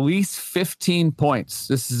by at least 15 points.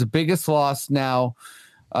 This is the biggest loss now,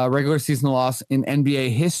 regular season loss in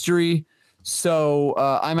NBA history. So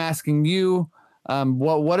I'm asking you,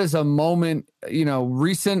 what is a moment,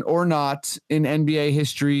 recent or not, in NBA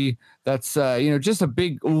history that's just a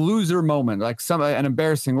big loser moment, like an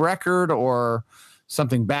embarrassing record or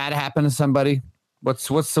something bad happened to somebody?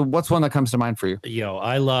 What's one that comes to mind for you? Yo,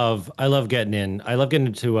 I love getting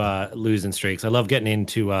into losing streaks. I love getting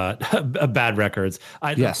into bad records.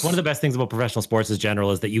 Yes. One of the best things about professional sports in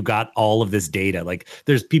general is that you got all of this data. Like,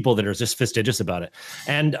 there's people that are just fastidious about it.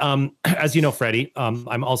 And as you know, Freddie,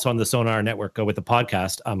 I'm also on the Sonar Network with a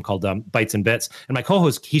podcast called Bites and Bits. And my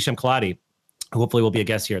co-host Hisham Kaladi, who hopefully will be a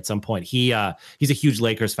guest here at some point, he's a huge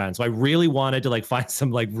Lakers fan. So I really wanted to find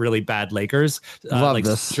some really bad Lakers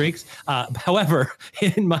streaks. However,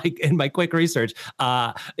 in my quick research,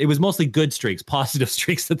 it was mostly good streaks, positive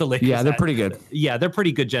streaks that the Lakers they're had. pretty good. Yeah, they're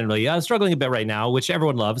pretty good generally. Struggling a bit right now, which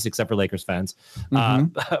everyone loves except for Lakers fans.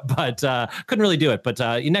 But couldn't really do it. But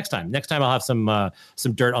next time I'll have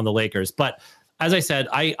some dirt on the Lakers. But as I said,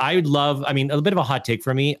 I would love, a bit of a hot take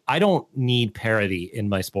for me. I don't need parity in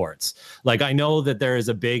my sports. I know that there is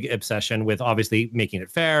a big obsession with obviously making it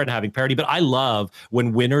fair and having parity, but I love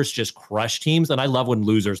when winners just crush teams, and I love when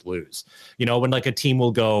losers lose. When a team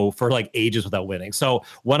will go for ages without winning. So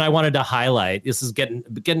what I wanted to highlight, this is getting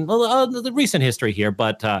the recent history here,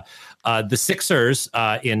 but the Sixers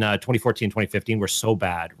in 2014, 2015 were so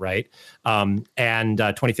bad, right? And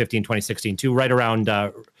 2015, 2016 too, right around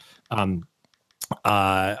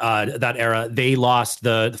that era, they lost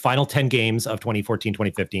the final 10 games of 2014,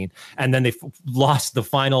 2015, and then they lost the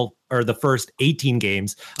first 18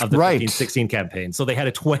 games of the 15-16 campaign. So they had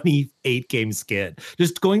a 28 game skid.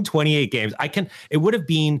 Just going 28 games, it would have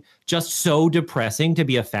been just so depressing to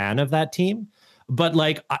be a fan of that team. But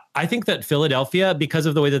I think that Philadelphia, because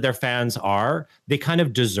of the way that their fans are, they kind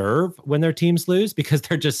of deserve when their teams lose, because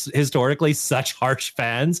they're just historically such harsh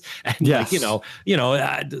fans. And yes.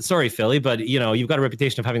 Sorry, Philly, but you've got a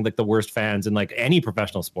reputation of having the worst fans in any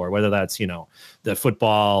professional sport, whether that's the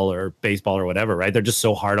football or baseball or whatever, right? They're just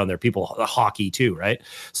so hard on their people. Hockey too, right?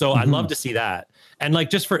 So I'd love to see that. And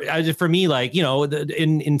just for me,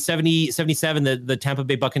 in 77, the Tampa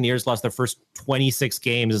Bay Buccaneers lost their first 26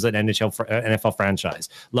 games as an NFL franchise.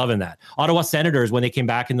 Loving that. Ottawa Senators, when they came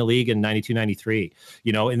back in the league in 92-93,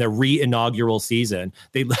 in their re-inaugural season,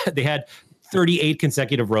 they had 38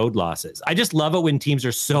 consecutive road losses. I just love it when teams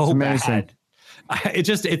are so bad. It's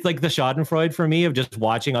like the Schadenfreude for me of just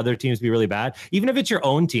watching other teams be really bad. Even if it's your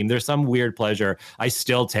own team, there's some weird pleasure I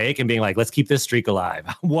still take in being let's keep this streak alive.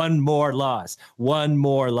 One more loss.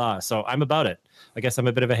 So I'm about it. I guess I'm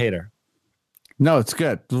a bit of a hater. No, it's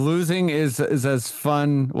good. Losing is as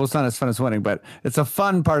fun. Well, it's not as fun as winning, but it's a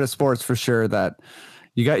fun part of sports for sure that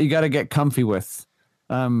you got to get comfy with.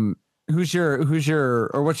 What's your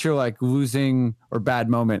losing or bad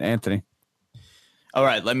moment, Anthony? All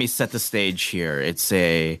right, let me set the stage here. It's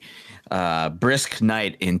a brisk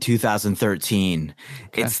night in 2013.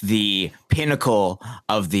 Okay. It's the pinnacle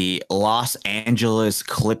of the Los Angeles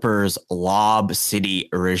Clippers Lob City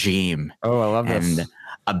regime. Oh, I love this. And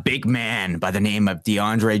a big man by the name of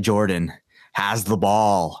DeAndre Jordan has the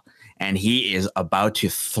ball, and he is about to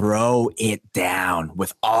throw it down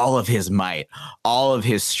with all of his might, all of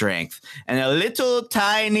his strength. And a little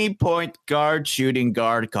tiny point guard, shooting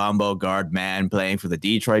guard, combo guard man playing for the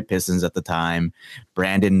Detroit Pistons at the time,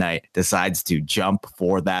 Brandon Knight, decides to jump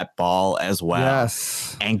for that ball as well.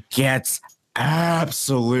 Yes. And gets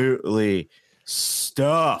absolutely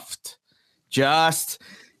stuffed, just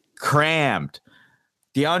crammed.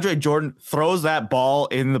 DeAndre Jordan throws that ball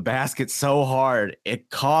in the basket so hard it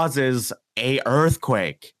causes a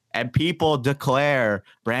earthquake and people declare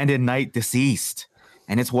Brandon Knight deceased.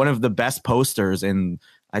 And it's one of the best posters in,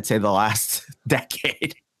 I'd say, the last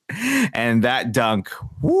decade. And that dunk,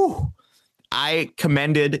 whoo, I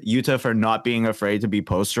commended Yuta for not being afraid to be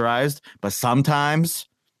posterized, but sometimes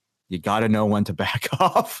you got to know when to back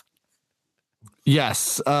off.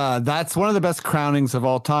 Yes, that's one of the best crownings of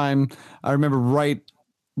all time. I remember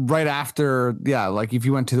right after, like if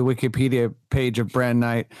you went to the Wikipedia page of Brandon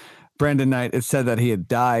Knight, it said that he had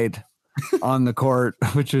died on the court,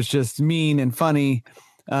 which was just mean and funny.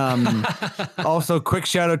 Also, quick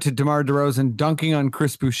shout out to DeMar DeRozan dunking on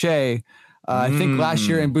Chris Boucher. I think last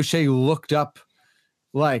year, and Boucher looked up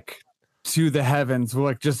like to the heavens,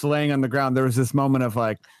 like just laying on the ground. There was this moment of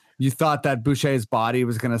like, you thought that Boucher's body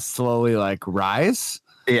was going to slowly like rise.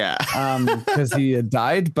 Yeah. Because he had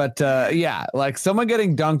died. But like someone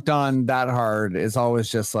getting dunked on that hard is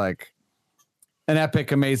always just like an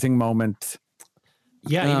epic, amazing moment.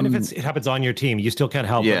 Yeah, even if it happens on your team, you still can't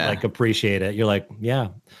help but like appreciate it. You're like, yeah,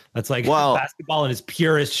 that's like basketball in its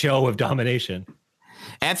purest show of domination.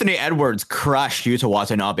 Anthony Edwards crushed Yuta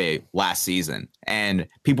Watanabe last season, and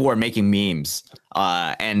people were making memes.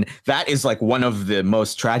 And that is like one of the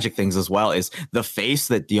most tragic things as well, is the face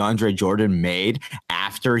that DeAndre Jordan made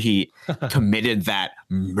after he committed that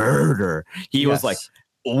murder. He was like,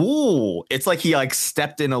 ooh, it's like he like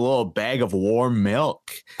stepped in a little bag of warm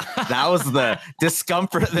milk. That was the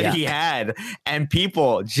discomfort that he had. And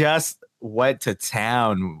people just went to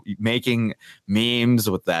town making memes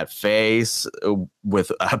with that face,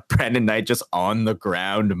 with Brandon Knight just on the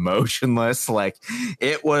ground, motionless. Like,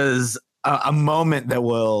 it was a moment that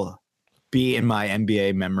will be in my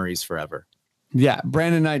NBA memories forever. Yeah,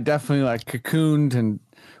 Brandon Knight definitely like cocooned and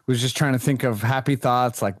was just trying to think of happy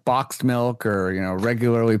thoughts like boxed milk or,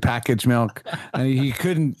 regularly packaged milk. And he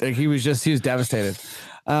couldn't, like, he was devastated.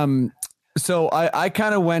 So I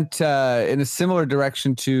kind of went in a similar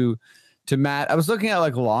direction to Matt. I was looking at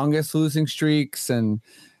like longest losing streaks and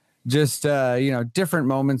just, different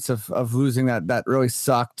moments of losing that really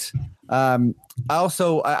sucked.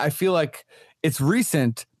 I feel like it's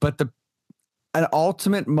recent, but an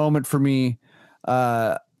ultimate moment for me,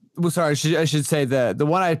 I should say the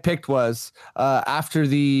one I picked was after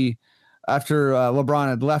LeBron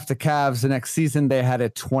had left the Cavs the next season, they had a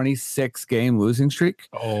 26 game losing streak.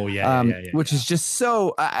 Oh which is just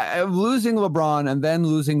so losing LeBron and then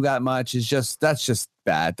losing that much is that's just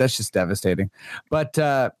bad. That's just devastating. But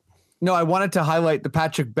no, I wanted to highlight the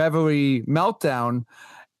Patrick Beverley meltdown.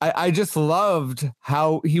 I just loved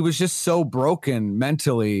how he was just so broken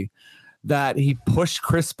mentally that he pushed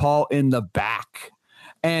Chris Paul in the back.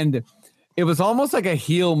 And it was almost like a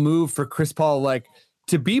heel move for Chris Paul, like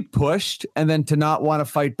to be pushed and then to not want to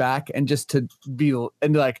fight back and just to be,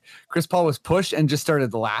 and like Chris Paul was pushed and just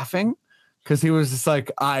started laughing because he was just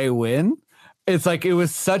like, I win. It's like, it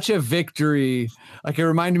was such a victory. Like, it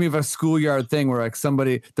reminded me of a schoolyard thing where like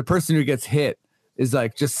the person who gets hit is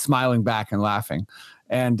like just smiling back and laughing.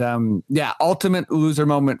 And ultimate loser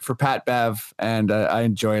moment for Pat Bev. And I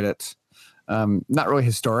enjoyed it. Not really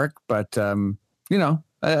historic, but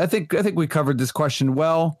I think we covered this question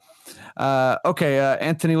well. Okay,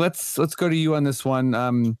 Anthony, let's go to you on this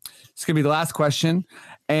one. It's gonna be the last question,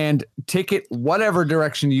 and take it whatever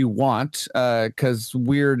direction you want, because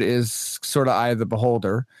weird is sort of eye of the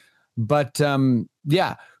beholder. But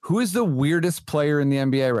who is the weirdest player in the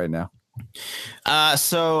NBA right now?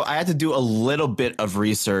 So I had to do a little bit of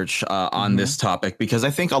research on this topic because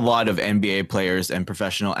I think a lot of NBA players and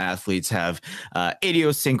professional athletes have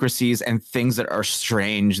idiosyncrasies and things that are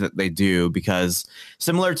strange that they do, because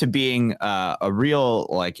similar to being a real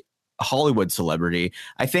like Hollywood celebrity,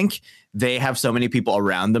 I think they have so many people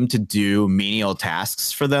around them to do menial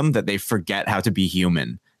tasks for them that they forget how to be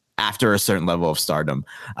human after a certain level of stardom.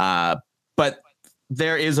 But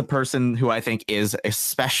there is a person who I think is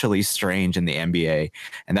especially strange in the NBA,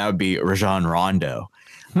 and that would be Rajon Rondo.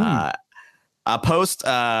 A post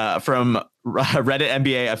from Reddit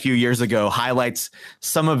NBA a few years ago highlights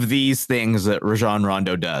some of these things that Rajon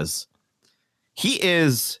Rondo does. He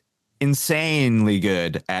is insanely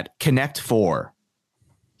good at Connect 4.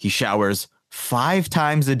 He showers 5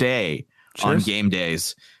 times a day on game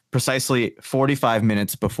days, precisely 45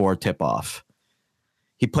 minutes before tip-off.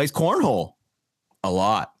 He plays cornhole a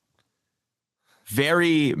lot.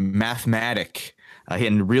 Very mathematic.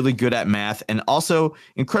 And really good at math, and also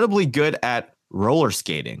incredibly good at roller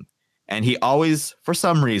skating. And he always, for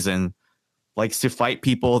some reason, likes to fight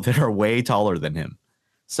people that are way taller than him.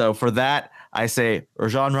 So for that, I say,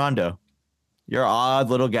 Rajon Rondo, you're an odd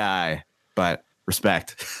little guy, but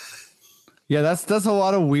respect. Yeah, that's a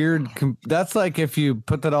lot of weird. That's like if you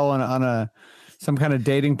put that all on a some kind of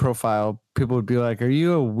dating profile, people would be like, "Are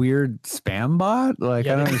you a weird spam bot?" Like,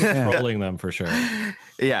 I don't understand. Trolling them for sure.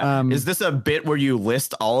 Yeah. Is this a bit where you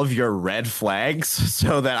list all of your red flags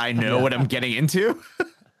so that I know what I'm getting into?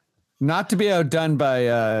 Not to be outdone by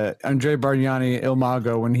Andre Bargnani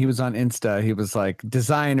Ilmago when he was on Insta, he was like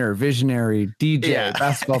designer, visionary, DJ,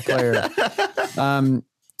 basketball player.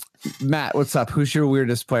 Matt, what's up? Who's your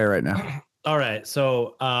weirdest player right now? All right,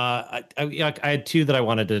 so I had two that I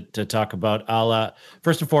wanted to talk about. I'll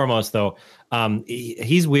first and foremost though,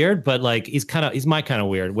 he's weird, but like he's my kind of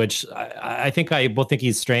weird, which I think I both think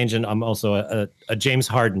he's strange, and I'm also a James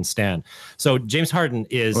Harden stan. So James Harden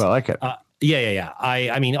is well, I like it. Yeah.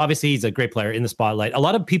 I mean, obviously he's a great player in the spotlight. A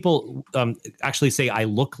lot of people actually say I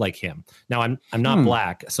look like him. Now I'm not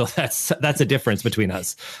black, so that's a difference between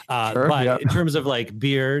us. But in terms of like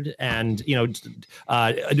beard and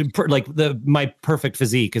like my perfect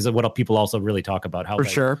physique is what people also really talk about. How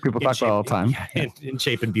people talk about all the time. In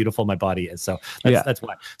shape and beautiful my body is. So that's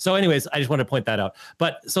why. So anyways, I just want to point that out.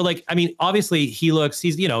 But so like, I mean, obviously he's one of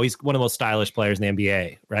the most stylish players in the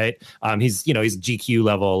NBA, right? He's GQ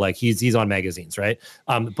level, like he's on magazines, right?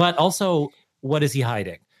 But also, what is he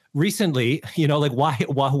hiding? Recently, why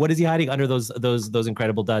what is he hiding under those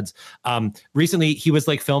incredible duds? Recently he was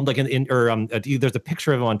like filmed like there's a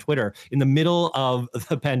picture of him on Twitter in the middle of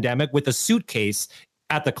the pandemic with a suitcase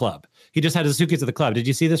at the club. He just had a suitcase at the club. Did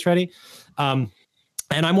you see this, Freddie?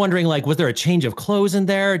 And I'm wondering, like, was there a change of clothes in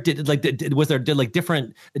there? Was there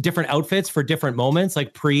different outfits for different moments,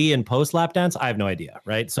 like pre and post lap dance? I have no idea,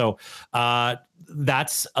 right? So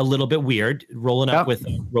that's a little bit weird. Rolling up with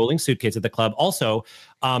rolling suitcase at the club. Also,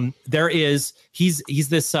 he's a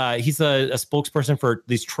spokesperson for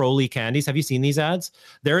these Trolley candies. Have you seen these ads?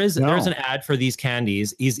 There's an ad for these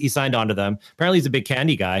candies. He signed on to them. Apparently, he's a big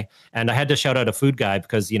candy guy, and I had to shout out a food guy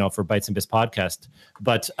because for Bites and Bits podcast,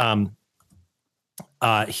 but.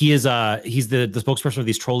 He's the spokesperson of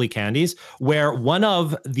these Trolley candies, where one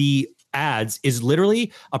of the ads is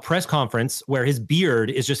literally a press conference where his beard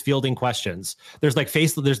is just fielding questions. There's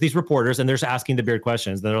these reporters and they're just asking the beard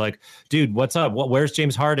questions. They're like, dude, what's up? Where's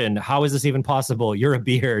James Harden? How is this even possible? You're a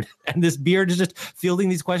beard. And this beard is just fielding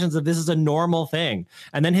these questions of this is a normal thing.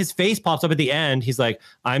 And then his face pops up at the end. He's like,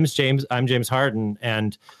 I'm James Harden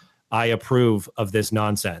and I approve of this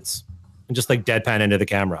nonsense. And just like deadpan into the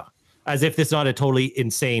camera. As if this is not a totally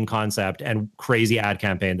insane concept and crazy ad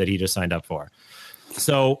campaign that he just signed up for.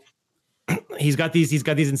 So he's got these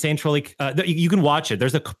insane Trolley. You can watch it.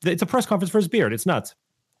 It's a press conference for his beard. It's nuts.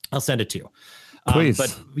 I'll send it to you. Please. But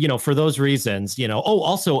for those reasons,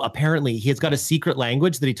 also apparently he's got a secret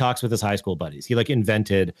language that he talks with his high school buddies. He like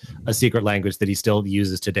invented a secret language that he still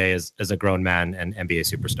uses today as a grown man and NBA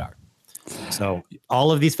superstar. So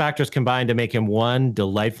all of these factors combine to make him one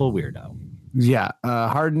delightful weirdo. Yeah,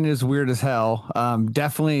 Harden is weird as hell.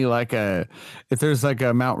 Definitely if there's like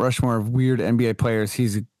a Mount Rushmore of weird NBA players,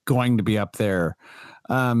 he's going to be up there.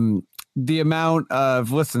 The amount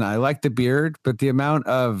of I like the beard, but the amount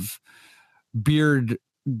of beard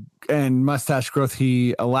and mustache growth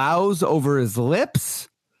he allows over his lips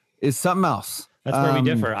is something else. That's where we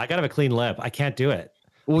differ. I gotta have a clean lip. I can't do it.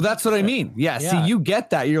 Well, that's what I mean. Yeah. See, you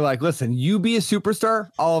get that. You're like, listen, you be a superstar,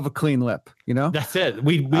 I'll have a clean lip, That's it.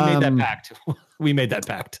 We made that pact. We made that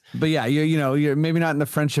pact. But yeah, you're maybe not in the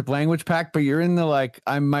friendship language pact, but you're in the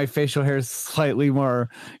my facial hair is slightly more,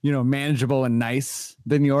 manageable and nice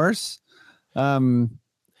than yours.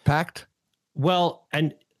 Pact. Well,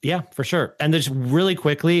 and yeah, for sure. And just really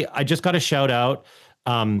quickly, I just got to shout out.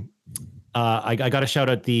 I got to shout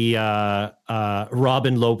out the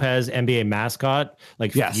Robin Lopez NBA mascot,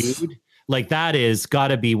 feud. Like that is got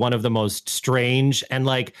to be one of the most strange and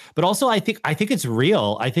but also I think it's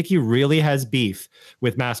real. I think he really has beef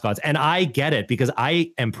with mascots, and I get it because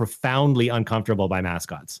I am profoundly uncomfortable by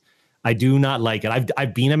mascots. I do not like it.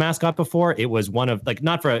 I've been a mascot before. It was one of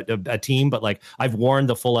not for a team, but I've worn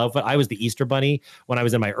the full outfit. I was the Easter Bunny when I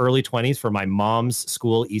was in my early 20s for my mom's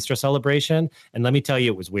school Easter celebration, and let me tell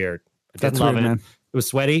you, it was weird. That's weird, man. It was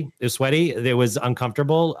sweaty. It was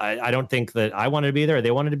uncomfortable. I don't think that I wanted to be there. Or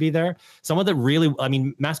they wanted to be there. Someone that really,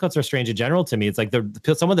 mascots are strange in general to me. It's like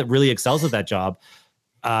someone that really excels at that job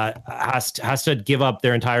has to give up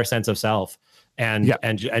their entire sense of self and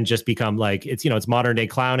just become it's modern day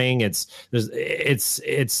clowning. It's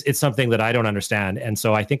something that I don't understand. And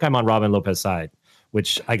so I think I'm on Robin Lopez's side,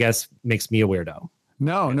 which I guess makes me a weirdo.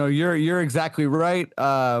 No, you're exactly right.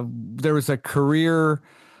 There was a career.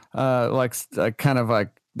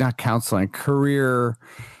 Not counseling, career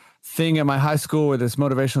thing at my high school where this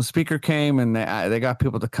motivational speaker came and they got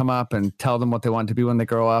people to come up and tell them what they want to be when they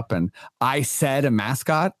grow up. And I said a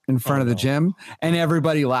mascot in front of the gym and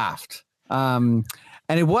everybody laughed.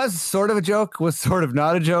 And it was sort of a joke, was sort of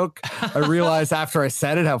not a joke. I realized after I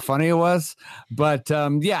said it how funny it was. But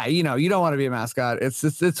yeah, you know, you don't want to be a mascot.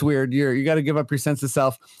 It's weird. You got to give up your sense of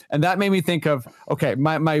self. And that made me think of, okay,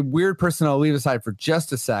 my weird person I'll leave aside for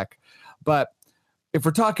just a sec. But if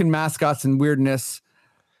we're talking mascots and weirdness,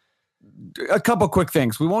 a couple quick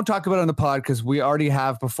things. We won't talk about it on the pod because we already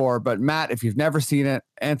have before. But Matt, if you've never seen it,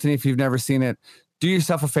 Anthony, if you've never seen it, do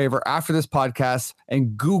yourself a favor after this podcast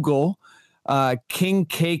and Google King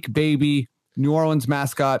Cake Baby New Orleans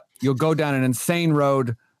mascot. You'll go down an insane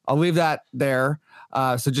road. I'll leave that there.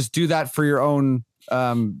 So just do that for your own.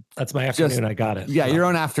 That's my afternoon. I got it. Yeah, your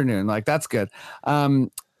own afternoon. Like, that's good.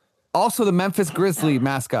 Also, the Memphis Grizzly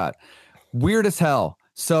mascot. Weird as hell.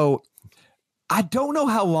 So I don't know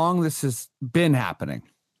how long this has been happening,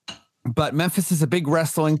 but Memphis is a big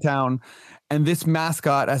wrestling town, and this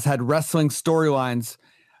mascot has had wrestling storylines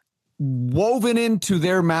woven into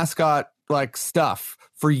their mascot like stuff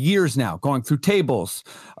for years now, going through tables,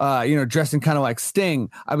 dressing kind of like Sting.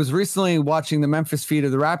 I was recently watching the Memphis feed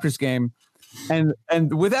of the Raptors game, and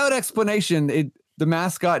without explanation, the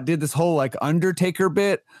mascot did this whole like Undertaker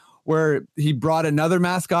bit where he brought another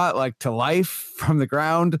mascot like to life from the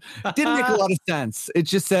ground. Didn't make a lot of sense. It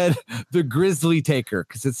just said the Grizzly Taker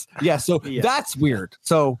because it's that's weird.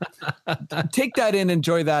 So take that in,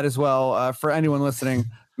 enjoy that as well for anyone listening.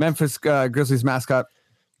 Memphis Grizzlies mascot.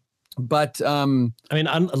 But I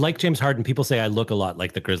mean, like James Harden, people say I look a lot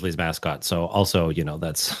like the Grizzlies mascot. So also, you know,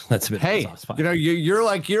 that's a bit. Hey, you know, you're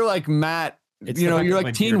like Matt. You're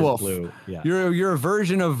like Teen Wolf. Yeah. You're a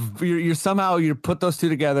version of you somehow you put those two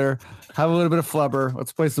together, have a little bit of flubber.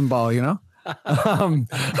 Let's play some ball, you know?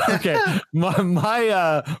 Okay.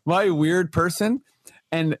 My weird person,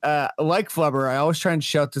 and like flubber, I always try and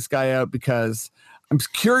shout this guy out because I'm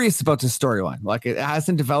curious about this storyline. Like, it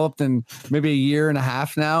hasn't developed in maybe a year and a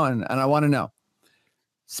half now, and I want to know.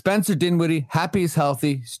 Spencer Dinwiddie, happy he's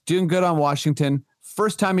healthy, he's doing good on Washington.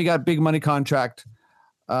 First time he got big money contract.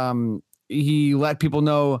 He let people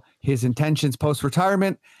know his intentions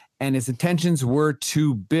post-retirement, and his intentions were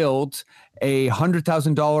to build a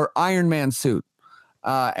 $100,000 Iron Man suit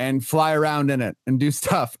and fly around in it and do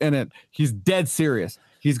stuff in it. He's dead serious.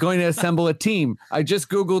 He's going to assemble a team. I just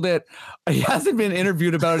Googled it. He hasn't been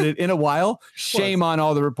interviewed about it in a while. Shame on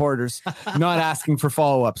all the reporters not asking for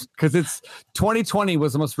follow-ups, because it's 2020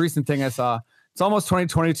 was the most recent thing I saw. It's almost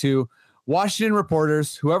 2022. Washington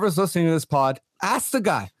reporters, whoever's listening to this pod, ask the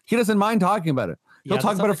guy. He doesn't mind talking about it. He'll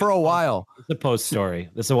talk about it for a while. It's a Post story.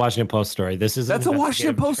 This is a Washington Post story. That's a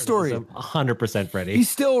Washington Post story. 100%, Freddie. He's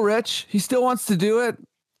still rich. He still wants to do it.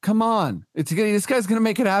 Come on. This guy's going to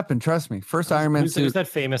make it happen. Trust me. First Iron Man suit. Who's that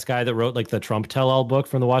famous guy that wrote like the Trump tell-all book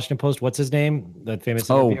from the Washington Post? What's his name? That famous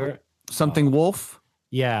interviewer? Something Wolf?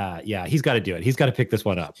 Yeah. He's got to do it. He's got to pick this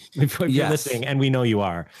one up. If you're listening, and we know you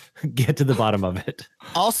are, get to the bottom of it.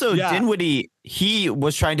 Also, Dinwiddie, he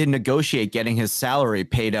was trying to negotiate getting his salary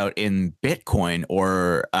paid out in Bitcoin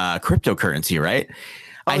or cryptocurrency, right?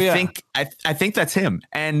 I think that's him.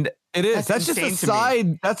 And it is. That's just a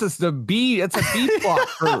side. That's a B plot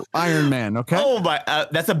for Iron Man. Okay. Oh my!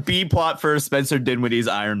 That's a B plot for Spencer Dinwiddie's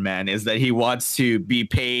Iron Man, is that he wants to be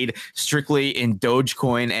paid strictly in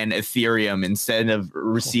Dogecoin and Ethereum instead of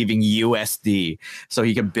receiving USD, so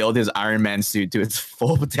he can build his Iron Man suit to its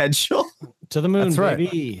full potential. To the moon, that's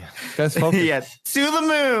baby. Right. Guys, focus. Yeah, to the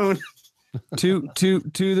moon. to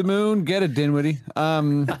the moon. Get it, Dinwiddie.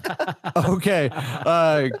 Okay,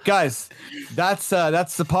 guys, that's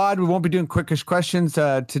the pod. We won't be doing quickish questions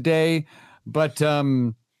today, but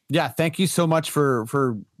thank you so much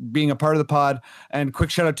for being a part of the pod, and quick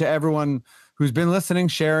shout out to everyone who's been listening,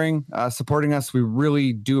 sharing, supporting us. We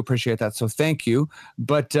really do appreciate that, so thank you.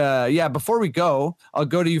 But before we go, I'll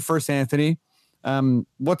go to you first, Anthony.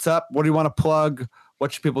 What's up? What do you want to plug?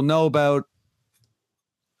 What should people know about?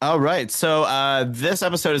 All right. So this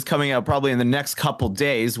episode is coming out probably in the next couple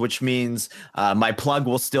days, which means my plug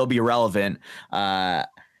will still be relevant.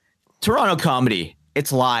 Toronto Comedy,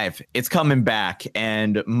 it's live. It's coming back.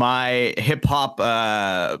 And my hip hop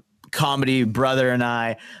comedy brother and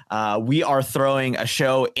I, we are throwing a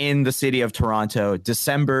show in the city of Toronto,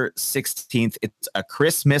 December 16th. It's a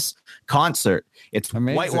Christmas concert. It's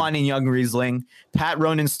amazing. White Wine and Young Riesling, Pat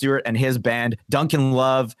Ronan Stewart and his band, Duncan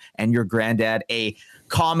Love and Your Granddad, a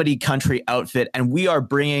comedy country outfit, and we are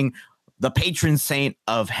bringing the patron saint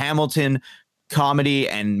of Hamilton comedy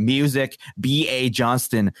and music, B.A.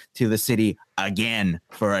 Johnston, to the city again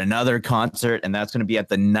for another concert, and that's going to be at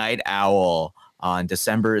the Night Owl on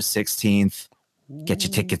December 16th. Get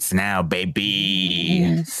your tickets now,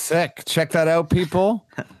 baby. Sick. Check that out, people.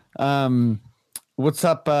 What's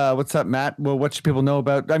up, Matt? Well, what should people know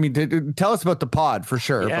about? I mean, tell us about the pod for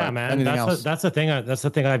sure. Yeah, but man. anything else? That's the thing. That's the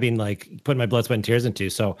thing I've been like putting my blood, sweat, and tears into.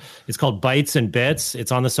 So it's called Bites and Bits.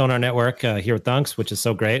 It's on the Sonar Network here at Dunks, which is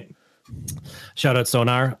so great. Shout out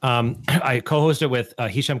Sonar. I co-host it with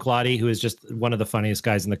Hisham Kaladi, who is just one of the funniest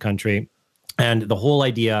guys in the country. And the whole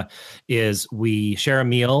idea is we share a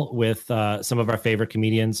meal with some of our favorite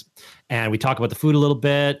comedians, and we talk about the food a little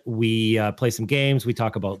bit. We play some games. We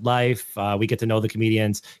talk about life. We get to know the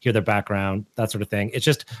comedians, hear their background, that sort of thing. It's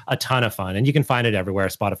just a ton of fun, and you can find it everywhere: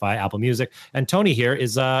 Spotify, Apple Music. And Tony here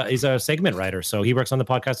is he's a segment writer, so he works on the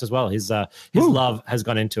podcast as well. His love has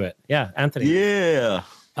gone into it. Yeah, Anthony. Yeah.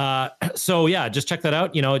 So yeah, just check that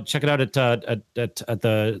out. Check it out at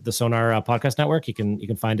the Sonar Podcast Network. You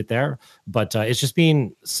can find it there. But it's just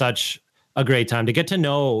been such a great time to get to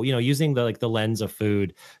know, using the lens of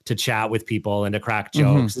food to chat with people and to crack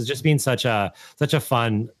jokes. It's just been such a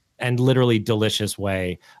fun and literally delicious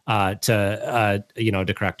way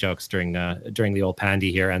to crack jokes during the old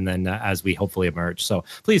pandy here, and then as we hopefully emerge. So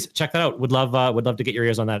please check that out. Would love to get your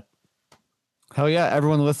ears on that. Hell yeah.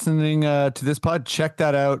 Everyone listening to this pod, check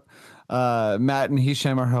that out. Matt and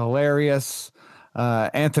Hisham are hilarious.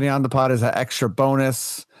 Anthony on the pod is an extra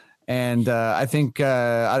bonus. And I think,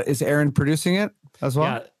 is Aaron producing it as well?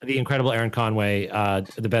 Yeah, the incredible Aaron Conway,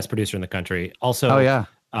 the best producer in the country. Also,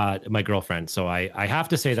 my girlfriend. So I have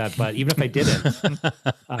to say that, but even if I didn't,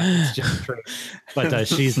 it's just true. But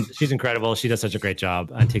she's incredible. She does such a great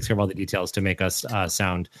job and takes care of all the details to make us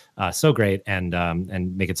sound so great and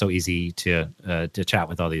make it so easy to chat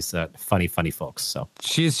with all these funny folks. So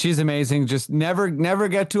she's amazing. Just never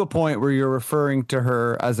get to a point where you're referring to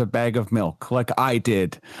her as a bag of milk like I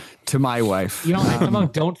did to my wife. I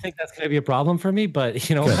don't think that's going to be a problem for me, but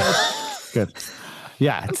Good.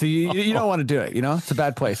 Yeah, so you don't want to do it, it's a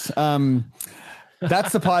bad place.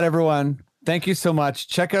 That's the pod, everyone. Thank you so much.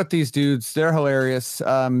 Check out these dudes. They're hilarious.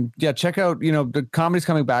 Check out, the comedy's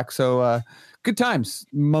coming back. So good times,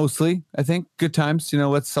 mostly, I think. Good times.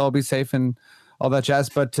 Let's all be safe and all that jazz.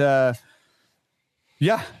 But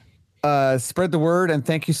spread the word, and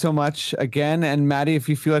thank you so much again. And Maddie, if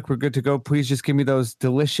you feel like we're good to go, please just give me those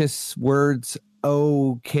delicious words.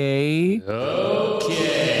 Okay.